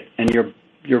read it, and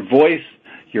your voice,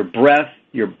 your breath,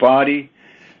 your body,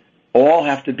 all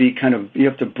have to be you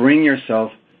have to bring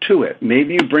yourself to it.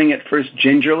 Maybe you bring it first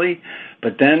gingerly,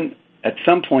 but then at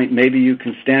some point maybe you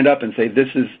can stand up and say, this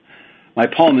is my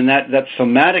poem. And that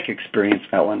somatic experience,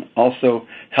 Ellen, also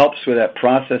helps with that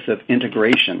process of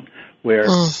integration, where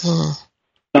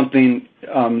something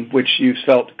which you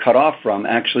felt cut off from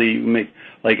actually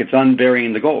it's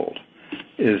unburying the gold,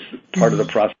 is part of the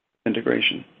process of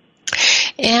integration.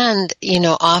 And,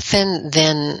 often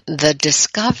then the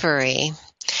discovery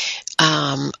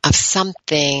of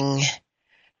something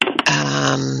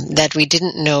that we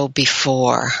didn't know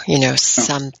before,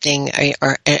 something,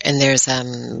 and there's,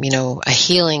 a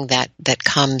healing that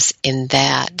comes in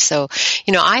that. So,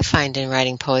 I find in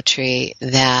writing poetry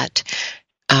that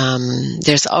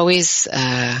there's always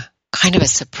kind of a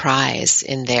surprise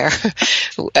in there,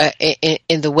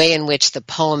 in the way in which the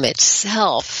poem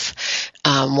itself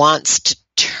wants to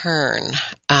turn,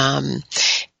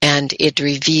 and it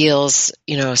reveals,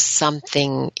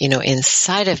 something,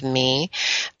 inside of me,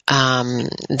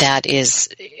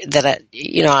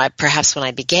 perhaps when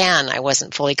I began, I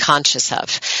wasn't fully conscious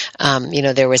of.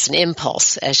 There was an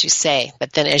impulse, as you say,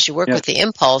 but then as you work with the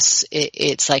impulse,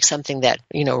 it's like something that,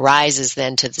 rises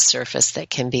then to the surface that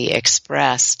can be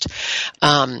expressed.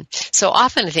 So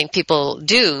often I think people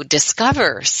do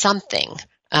discover something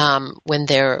when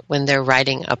they're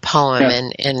writing a poem,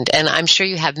 and I'm sure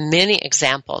you have many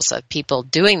examples of people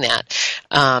doing that.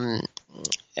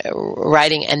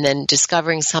 writing and then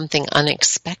discovering something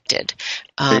unexpected.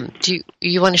 Do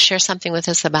you want to share something with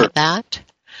us about that?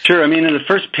 Sure. I mean, in the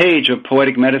first page of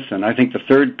Poetic Medicine, I think the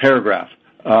third paragraph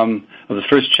of the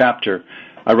first chapter,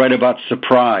 I write about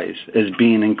surprise as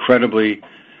being incredibly,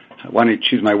 I want to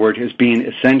choose my word, as being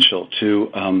essential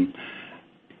to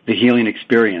the healing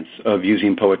experience of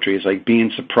using poetry. It's like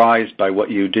being surprised by what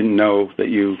you didn't know that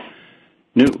you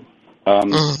knew.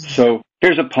 So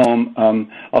here's a poem.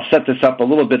 I'll set this up a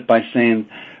little bit by saying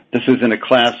this was in a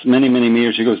class many, many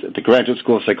years ago at the Graduate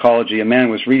School of Psychology. A man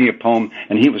was reading a poem,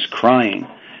 and he was crying.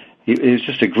 It was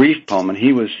just a grief poem, and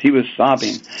he was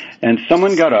sobbing. And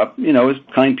someone got up, as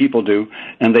kind people do,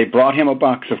 and they brought him a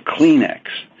box of Kleenex.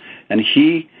 And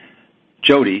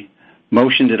Jody,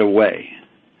 motioned it away.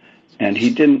 And he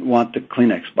didn't want the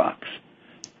Kleenex box.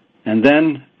 And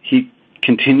then he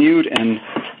continued, and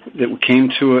it came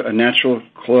to a natural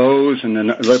close, and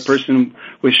another person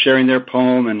was sharing their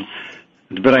poem.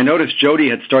 But I noticed Jody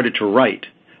had started to write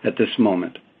at this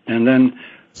moment. And then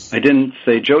I didn't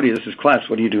say, Jody, this is class,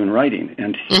 what are you doing writing?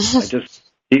 And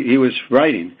he was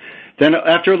writing. Then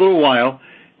after a little while,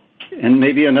 and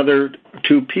maybe another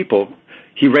two people,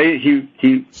 he raised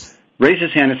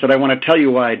his hand and said, I want to tell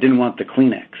you why I didn't want the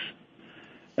Kleenex.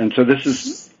 And so this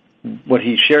is what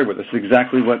he shared with us,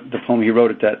 exactly what the poem he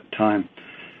wrote at that time.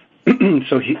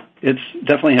 So it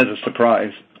definitely has a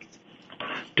surprise.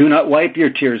 Do not wipe your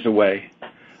tears away.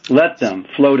 Let them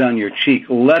flow down your cheek.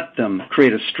 Let them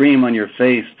create a stream on your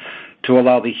face to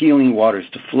allow the healing waters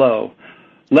to flow.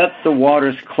 Let the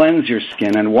waters cleanse your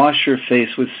skin and wash your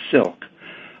face with silk.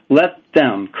 Let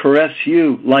them caress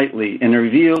you lightly and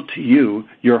reveal to you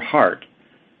your heart.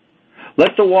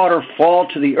 Let the water fall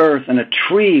to the earth and a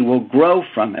tree will grow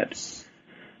from it.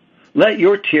 Let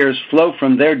your tears flow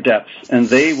from their depths and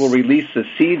they will release the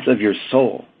seeds of your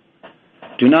soul.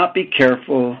 Do not be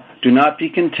careful. Do not be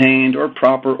contained or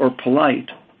proper or polite.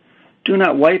 Do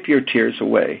not wipe your tears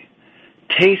away.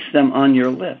 Taste them on your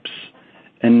lips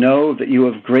and know that you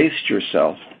have graced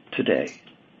yourself today.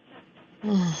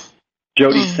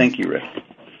 Jody, thank you, Rick.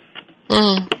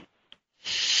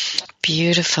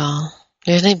 Beautiful.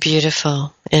 Really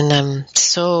beautiful. And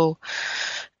so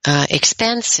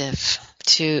expansive.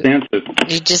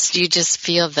 You just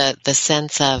feel the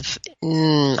sense of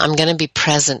I'm going to be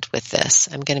present with this.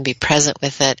 I'm going to be present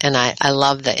with it, and I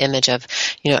love the image of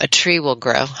a tree will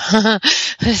grow. And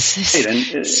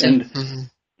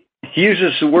he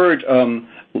uses the word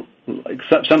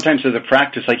sometimes as a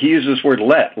practice. Like he uses this word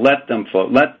let them flow,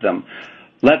 let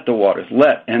the waters,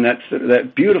 and that's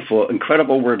that beautiful,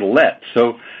 incredible word let.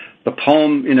 So the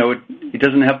poem, he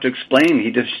doesn't have to explain.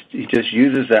 He just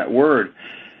uses that word.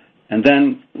 And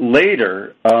then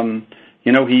later,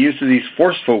 he uses these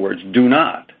forceful words, do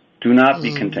not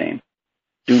be contained.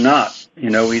 Do not,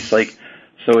 he's like,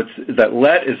 so it's, that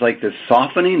let is like this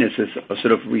softening, is this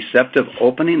sort of receptive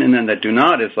opening, and then that do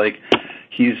not is like,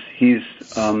 he's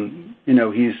in a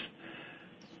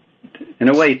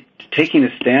way taking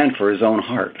a stand for his own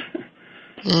heart.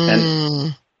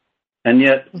 And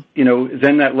yet,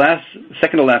 then that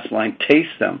second to last line,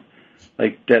 taste them,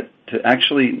 like that, to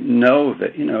actually know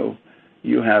that,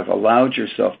 you have allowed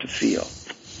yourself to feel.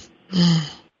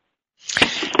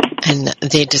 And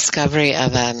the discovery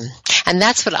of, and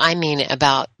that's what I mean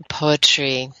about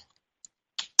poetry,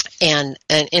 and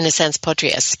in a sense,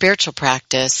 poetry as spiritual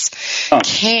practice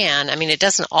it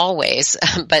doesn't always,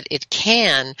 but it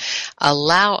can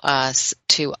allow us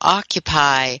to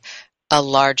occupy a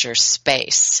larger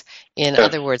space. In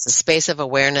other words, a space of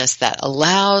awareness that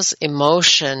allows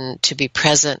emotion to be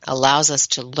present, allows us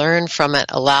to learn from it,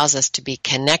 allows us to be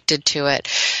connected to it.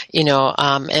 And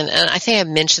I think I've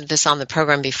mentioned this on the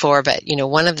program before, but,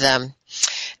 one of the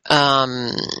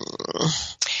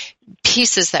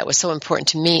pieces that was so important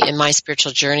to me in my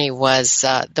spiritual journey was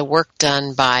the work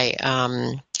done by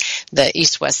the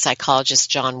East-West psychologist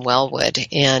John Wellwood.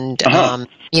 And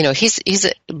he's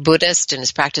a Buddhist in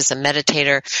his practice, a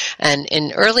meditator,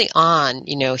 and early on,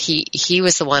 he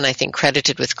was the one I think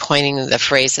credited with coining the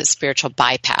phrase "a spiritual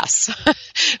bypass,"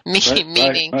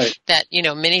 meaning that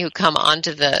many who come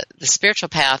onto the spiritual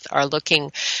path are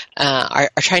looking, are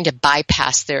trying to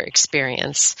bypass their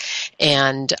experience,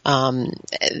 and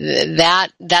that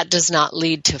does not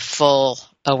lead to full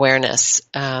awareness.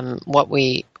 What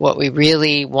we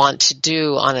really want to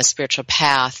do on a spiritual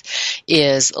path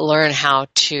is learn how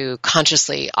to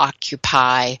consciously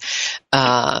occupy,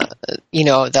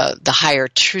 the higher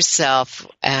true self,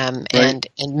 and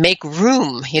make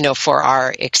room, for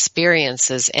our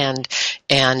experiences and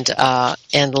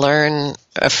learn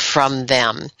from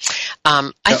them.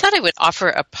 I thought I would offer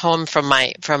a poem from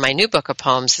my new book of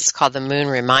poems. It's called "The Moon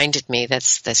Reminded Me."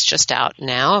 That's just out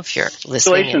now. If you're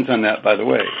listening, congratulations on that, by the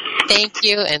way. Thank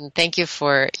you, and thank you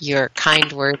for your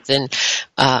kind words and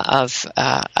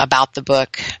about the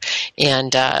book.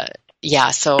 And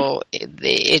so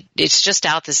it's just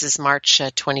out. This is March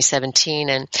 2017,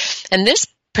 and this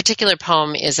particular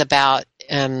poem is about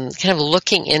kind of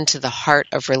looking into the heart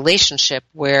of relationship,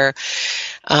 where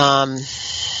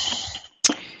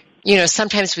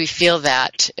sometimes we feel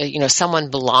that someone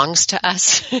belongs to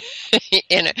us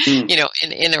in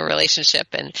a relationship,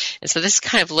 and so this is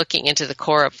kind of looking into the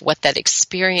core of what that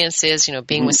experience is,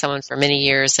 being with someone for many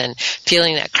years and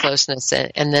feeling that closeness,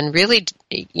 and then really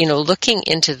looking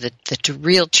into the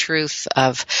real truth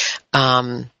of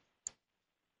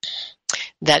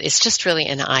that it's just really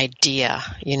an idea,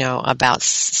 about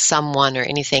someone or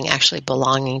anything actually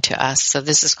belonging to us. So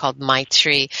this is called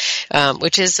Maitri,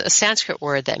 which is a Sanskrit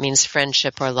word that means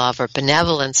friendship or love or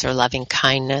benevolence or loving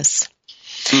kindness.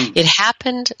 It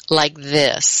happened like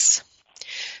this.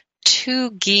 2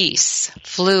 geese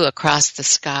flew across the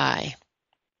sky.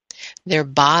 Their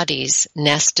bodies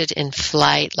nested in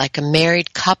flight like a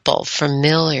married couple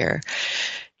familiar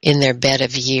in their bed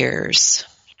of years.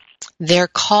 Their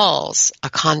calls a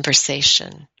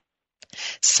conversation.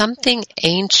 Something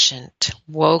ancient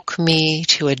woke me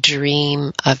to a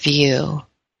dream of you.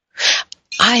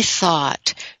 I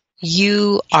thought,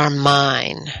 you are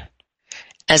mine,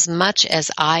 as much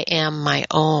as I am my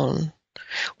own,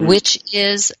 which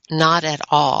is not at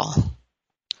all.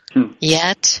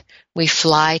 Yet we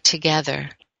fly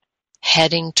together,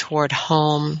 heading toward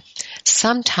home,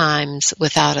 sometimes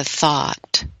without a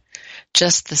thought,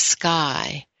 just the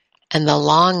sky and the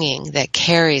longing that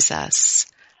carries us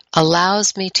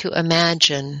allows me to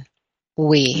imagine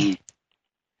we.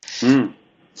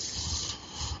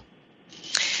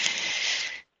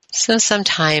 So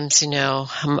sometimes, in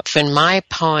my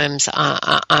poems,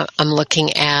 I'm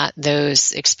looking at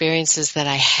those experiences that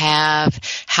I have,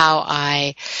 how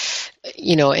I,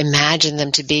 imagine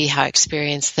them to be, how I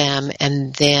experience them,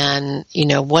 and then,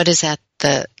 what is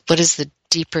the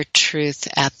deeper truth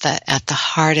at the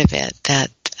heart of it, that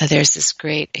there's this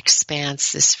great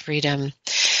expanse, this freedom,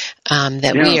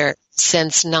 that we are,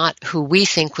 since not who we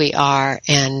think we are,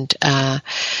 and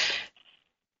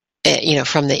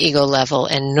from the ego level,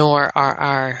 and nor are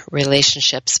our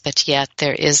relationships, but yet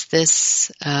there is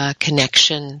this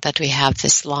connection that we have,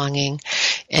 this longing,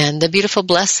 and the beautiful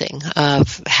blessing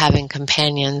of having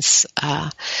companions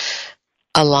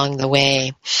along the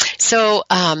way. So,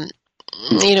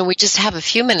 we just have a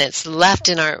few minutes left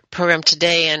in our program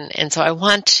today, and so I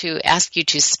want to ask you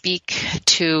to speak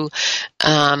to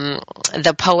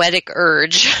the poetic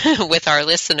urge with our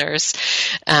listeners.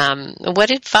 What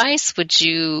advice would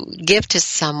you give to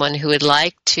someone who would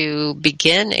like to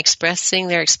begin expressing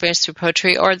their experience through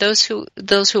poetry, or those who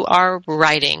are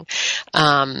writing?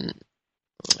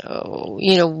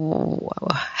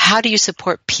 How do you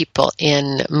support people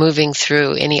in moving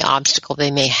through any obstacle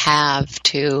they may have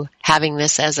to having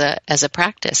this as a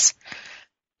practice?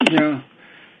 I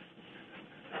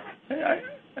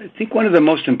think one of the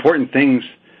most important things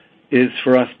is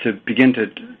for us to begin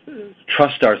to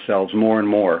trust ourselves more and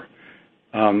more.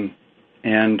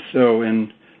 And so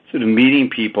in sort of meeting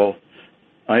people,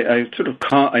 I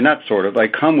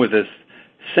come with this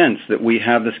sense that we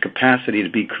have this capacity to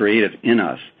be creative in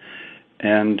us,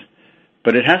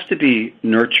 but it has to be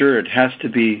nurtured. It has to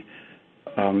be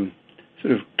sort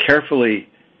of carefully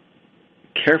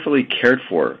cared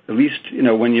for. At least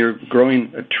when you're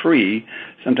growing a tree,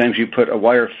 sometimes you put a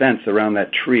wire fence around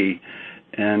that tree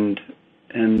and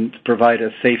provide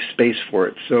a safe space for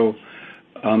it. So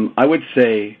I would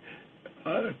say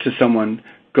to someone,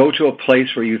 go to a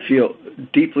place where you feel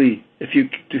deeply, if you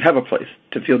have a place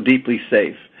to feel deeply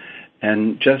safe,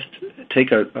 and just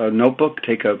take a notebook,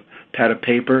 take a pad of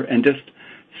paper, and just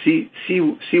see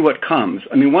what comes.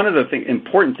 I mean, one of the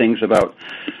important things about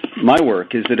my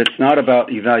work is that it's not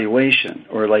about evaluation,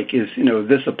 or like, is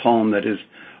this a poem that is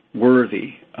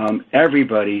worthy?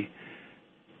 Everybody's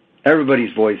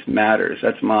voice matters.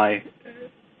 That's my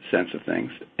sense of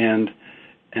things, and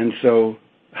so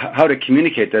how to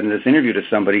communicate that in this interview to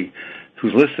somebody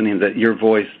who's listening, that your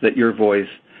voice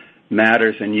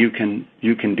matters, and you can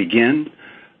begin.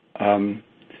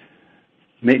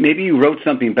 Maybe you wrote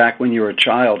something back when you were a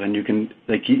child, and you can,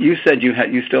 like you said,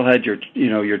 you still had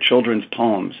your children's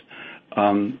poems,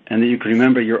 and that you can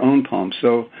remember your own poems.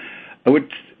 So I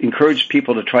would encourage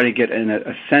people to try to get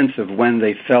a sense of when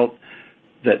they felt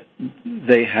that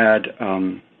they had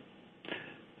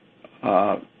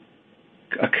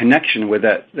a connection with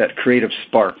that creative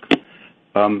spark,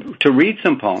 to read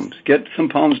some poems. Get some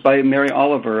poems by Mary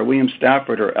Oliver or William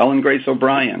Stafford or Ellen Grace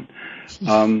O'Brian,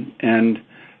 and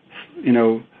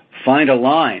find a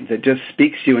line that just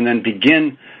speaks to you, and then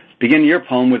begin your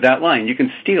poem with that line. You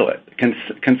can steal it. Can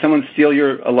someone steal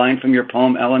a line from your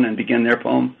poem, Ellen, and begin their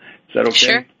poem? Is that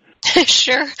okay?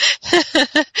 Sure.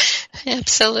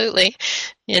 Absolutely.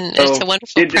 And so, it's a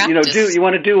wonderful practice. You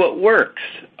want to do what works.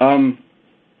 One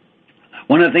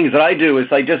of the things that I do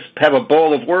is I just have a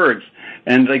bowl of words,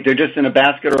 and they're just in a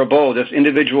basket or a bowl, just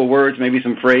individual words, maybe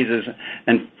some phrases,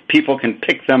 and people can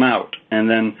pick them out and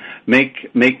then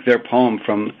make their poem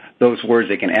from those words.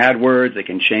 They can add words, they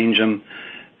can change them.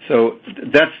 So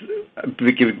that's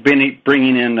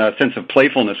bringing in a sense of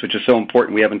playfulness, which is so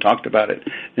important. We haven't talked about it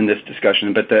in this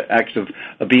discussion, but the acts of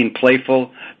being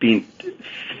playful,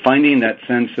 finding that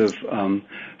sense of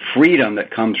freedom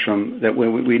that comes from that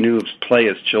we knew as play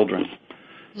as children.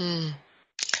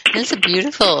 That's a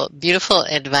beautiful, beautiful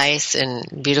advice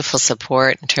and beautiful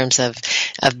support in terms of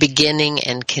beginning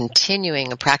and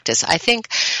continuing a practice. I think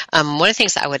one of the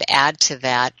things I would add to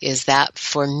that is that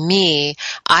for me,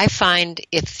 I find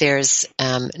if there's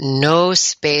no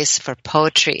space for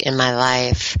poetry in my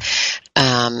life,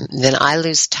 then I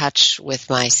lose touch with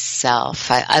myself.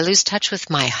 I lose touch with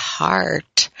my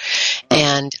heart.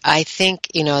 And I think,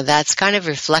 that's kind of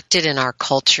reflected in our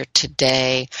culture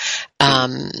today,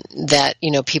 that,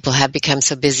 people have become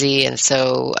so busy and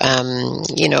so,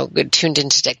 tuned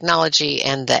into technology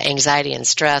and the anxiety and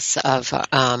stress of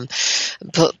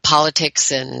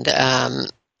politics and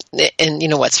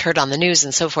what's heard on the news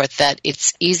and so forth, that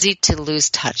it's easy to lose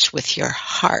touch with your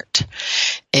heart.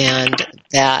 And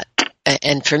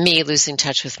for me, losing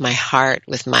touch with my heart,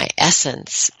 with my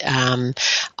essence,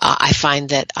 I find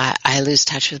that I lose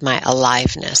touch with my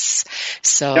aliveness.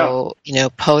 So,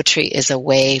 poetry is a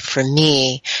way for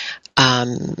me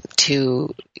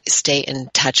to stay in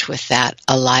touch with that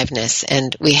aliveness.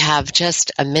 And we have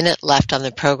just a minute left on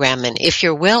the program. And if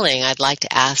you're willing, I'd like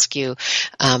to ask you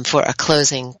for a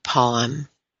closing poem.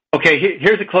 Okay,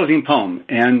 here's a closing poem.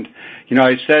 And,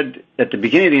 I said at the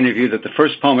beginning of the interview that the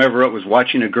first poem I ever wrote was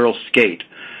Watching a Girl Skate.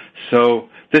 So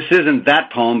this isn't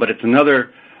that poem, but it's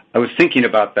another. I was thinking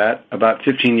about that about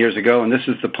 15 years ago, and this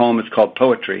is the poem. It's called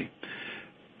Poetry.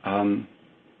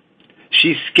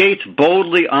 She skates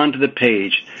boldly onto the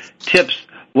page, tips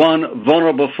one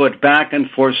vulnerable foot back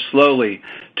and forth slowly,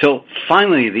 till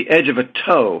finally the edge of a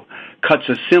toe cuts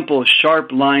a simple,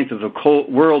 sharp line through the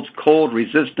world's cold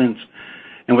resistance.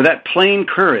 And with that plain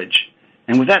courage,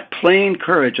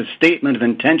 a statement of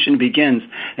intention begins,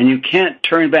 and you can't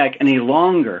turn back any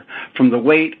longer from the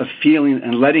weight of feeling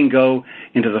and letting go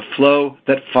into the flow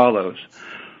that follows.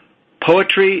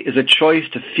 Poetry is a choice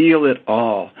to feel it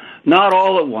all, not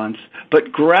all at once,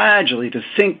 but gradually to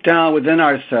sink down within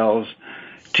ourselves,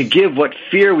 to give what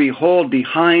fear we hold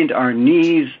behind our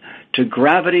knees to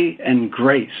gravity and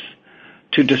grace,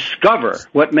 to discover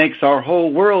what makes our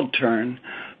whole world turn,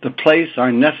 the place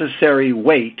our necessary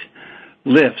weight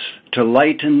lifts to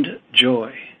lightened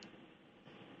joy.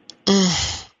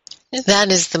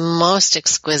 That is the most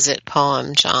exquisite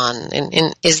poem, John.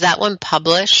 And is that one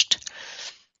published?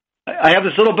 I have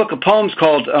this little book of poems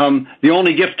called "The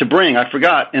Only Gift to Bring." I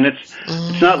forgot, and it's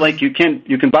not like you can't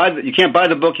buy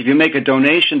the book. If you make a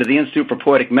donation to the Institute for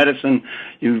Poetic Medicine,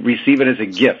 you receive it as a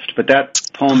gift. But that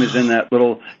poem is in that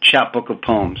little chapbook of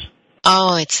poems.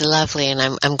 Oh, it's lovely,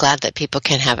 and I'm glad that people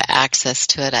can have access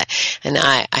to it.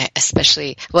 I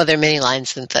especially, well, there are many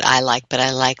lines that I like, but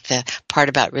I like the part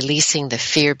about releasing the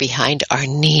fear behind our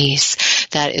knees.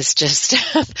 That is just,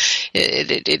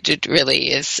 it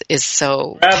really is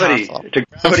so gravity, powerful. To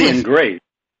gravity and grace.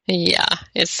 Yeah,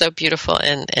 it's so beautiful,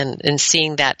 and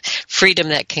seeing that freedom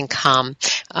that can come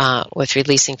with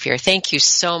releasing fear. Thank you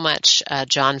so much,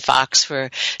 John Fox,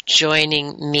 for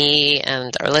joining me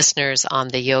and our listeners on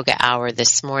the Yoga Hour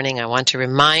this morning. I want to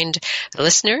remind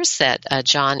listeners that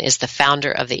John is the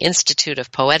founder of the Institute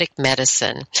of Poetic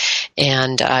Medicine,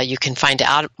 and you can find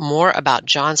out more about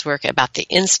John's work, about the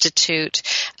Institute,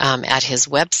 at his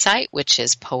website, which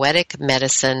is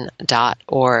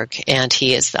poeticmedicine.org, and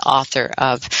he is the author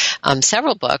of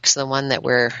several books. The one that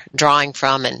we're drawing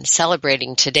from and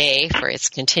celebrating today for its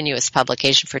continuous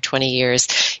publication for 20 years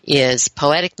is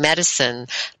Poetic Medicine,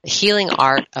 the Healing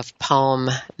Art of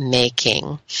Poem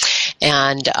Making.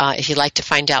 And if you'd like to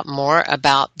find out more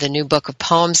about the new book of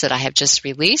poems that I have just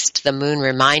released, The Moon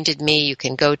Reminded Me, you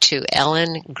can go to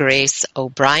Ellen Grace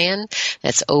O'Brian.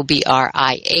 That's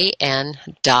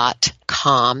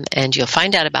OBRIAN.com, and you'll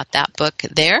find out about that book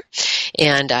there.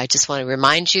 And I just want to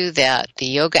remind you that the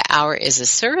Yoga Hour is a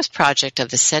service project of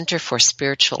the Center for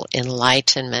Spiritual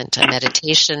Enlightenment, a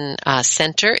meditation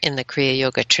center in the Kriya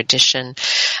Yoga tradition,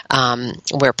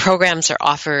 where programs are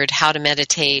offered, how to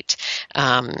meditate,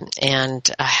 and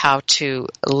how to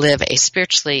live a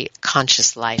spiritually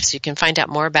conscious life. So you can find out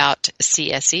more about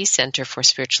CSE, Center for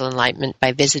Spiritual Enlightenment,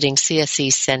 by visiting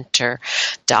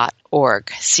csecenter.org,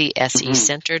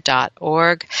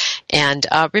 csecenter.org. And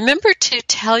remember to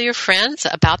tell your friends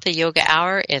about the Yoga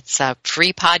Hour. It's a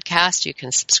free podcast. You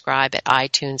can subscribe at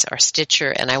iTunes or Stitcher.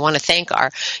 And I want to thank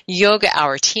our Yoga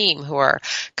Hour team who are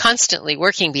constantly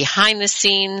working behind the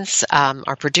scenes.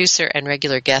 Our producer and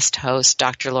regular guest host,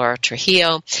 Dr. Laura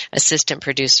Trujillo, assistant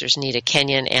producers Nita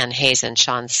Kenyon, Ann Hayes, and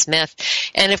Sean Smith.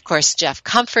 And, of course, Jeff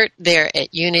Comfort there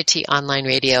at Unity Online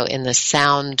Radio in the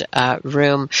sound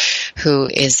room, who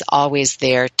is always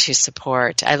there to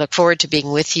support. I look forward to being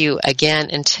with you again.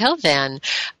 Until then,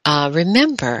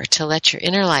 remember to let your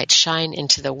inner light shine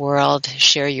into the world.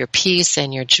 Share your peace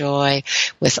and your joy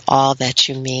with all that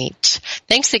you meet.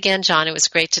 Thanks again, John. It was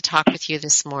great to talk with you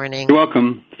this morning. You're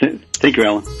welcome. Thank you,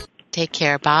 Ellen. Take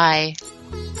care. Bye.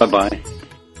 Bye-bye.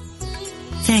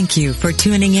 Thank you for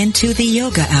tuning in to the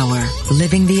Yoga Hour,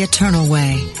 Living the Eternal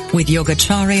Way, with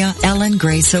Yogacharya Ellen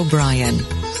Grace O'Brian.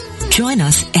 Join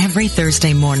us every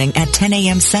Thursday morning at 10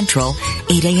 a.m. Central,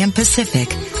 8 a.m.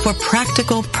 Pacific for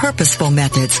practical, purposeful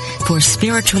methods for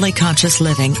spiritually conscious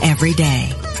living every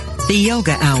day. The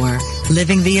Yoga Hour,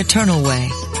 Living the Eternal Way,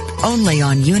 only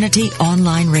on Unity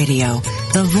Online Radio,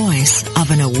 the voice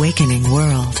of an awakening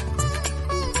world.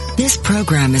 This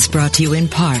program is brought to you in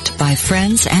part by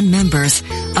friends and members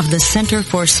of the Center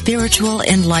for Spiritual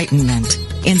Enlightenment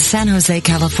in San Jose,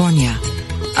 California,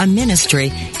 a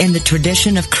ministry in the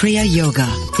tradition of Kriya Yoga,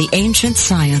 the ancient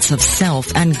science of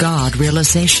self and God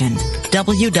realization.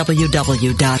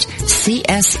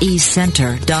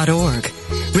 www.csecenter.org.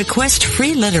 Request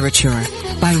free literature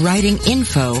by writing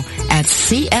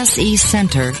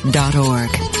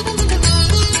info@csecenter.org.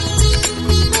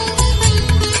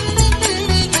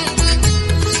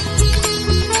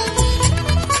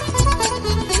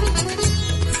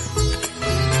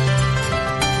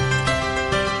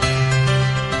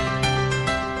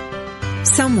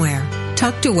 Somewhere,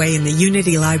 tucked away in the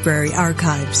Unity Library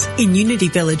archives in Unity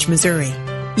Village, Missouri,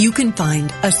 you can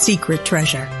find a secret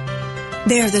treasure.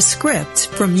 They are the scripts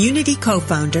from Unity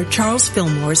co-founder Charles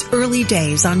Fillmore's early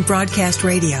days on broadcast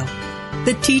radio,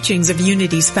 the teachings of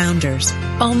Unity's founders,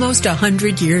 almost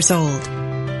 100 years old.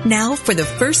 Now, for the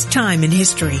first time in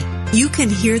history, you can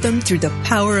hear them through the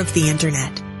power of the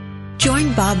Internet.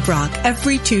 Join Bob Brock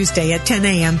every Tuesday at 10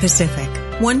 a.m. Pacific,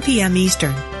 1 p.m.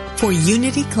 Eastern, for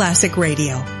Unity Classic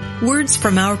Radio, Words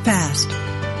from Our Past.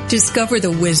 Discover the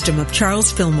wisdom of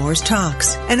Charles Fillmore's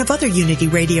talks and of other Unity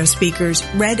radio speakers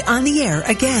read on the air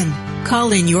again.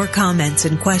 Call in your comments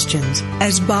and questions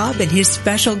as Bob and his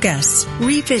special guests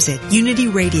revisit Unity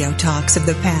radio talks of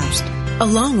the past,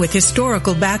 along with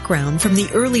historical background from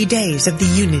the early days of the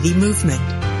Unity movement.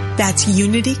 That's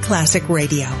Unity Classic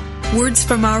Radio, Words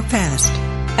from Our Past,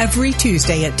 every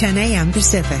Tuesday at 10 a.m.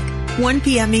 Pacific, 1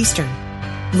 p.m. Eastern.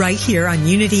 Right here on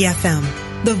Unity FM,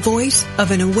 the voice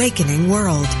of an awakening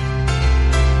world.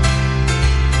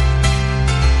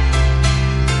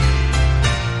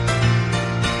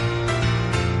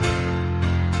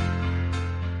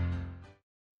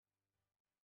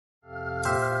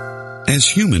 As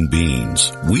human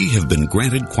beings, we have been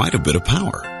granted quite a bit of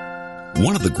power.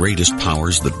 One of the greatest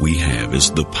powers that we have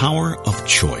is the power of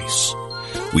choice.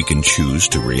 We can choose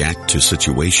to react to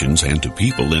situations and to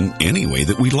people in any way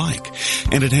that we like,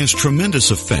 and it has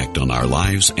tremendous effect on our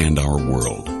lives and our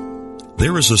world.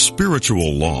 There is a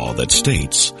spiritual law that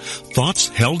states, thoughts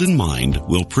held in mind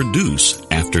will produce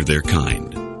after their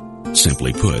kind.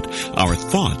 Simply put, our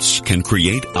thoughts can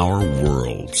create our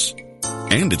worlds.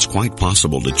 And it's quite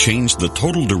possible to change the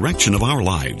total direction of our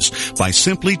lives by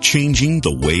simply changing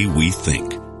the way we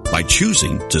think, by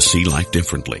choosing to see life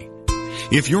differently.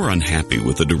 If you're unhappy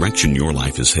with the direction your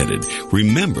life is headed,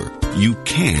 remember, you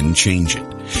can change it.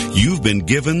 You've been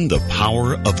given the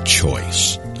power of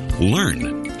choice.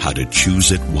 Learn how to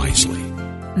choose it wisely.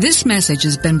 This message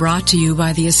has been brought to you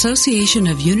by the Association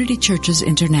of Unity Churches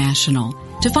International.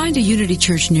 To find a Unity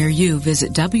Church near you,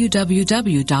 visit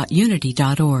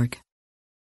www.unity.org.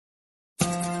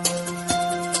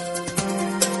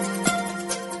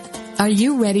 Are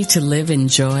you ready to live in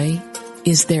joy?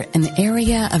 Is there an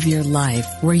area of your life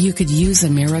where you could use a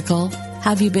miracle?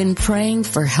 Have you been praying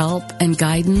for help and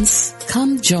guidance?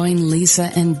 Come join Lisa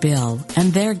and Bill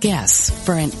and their guests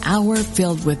for an hour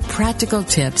filled with practical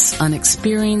tips on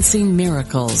experiencing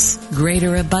miracles,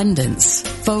 greater abundance,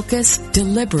 focus,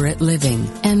 deliberate living,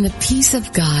 and the peace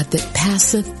of God that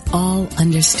passeth all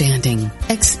understanding.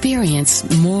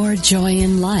 Experience more joy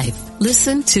in life.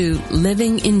 Listen to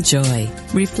Living in Joy,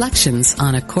 Reflections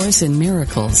on A Course in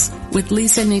Miracles with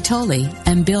Lisa Natoli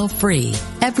and Bill Free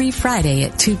every Friday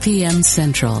at 2 p.m.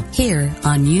 Central here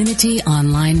on Unity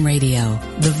Online Radio,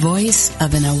 the voice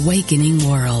of an awakening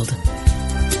world.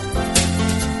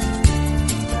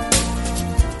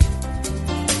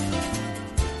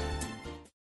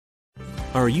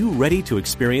 Are you ready to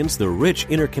experience the rich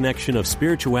interconnection of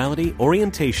spirituality,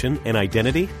 orientation, and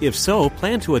identity? If so,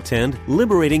 plan to attend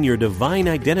Liberating Your Divine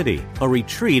Identity, a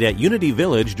retreat at Unity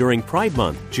Village during Pride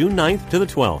Month, June 9th to the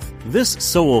 12th. This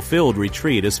soul-filled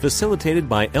retreat is facilitated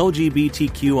by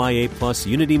LGBTQIA+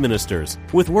 Unity ministers,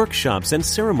 with workshops and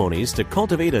ceremonies to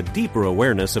cultivate a deeper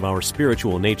awareness of our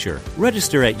spiritual nature.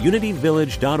 Register at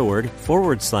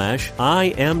unityvillage.org/I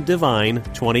Am Divine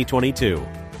 2022.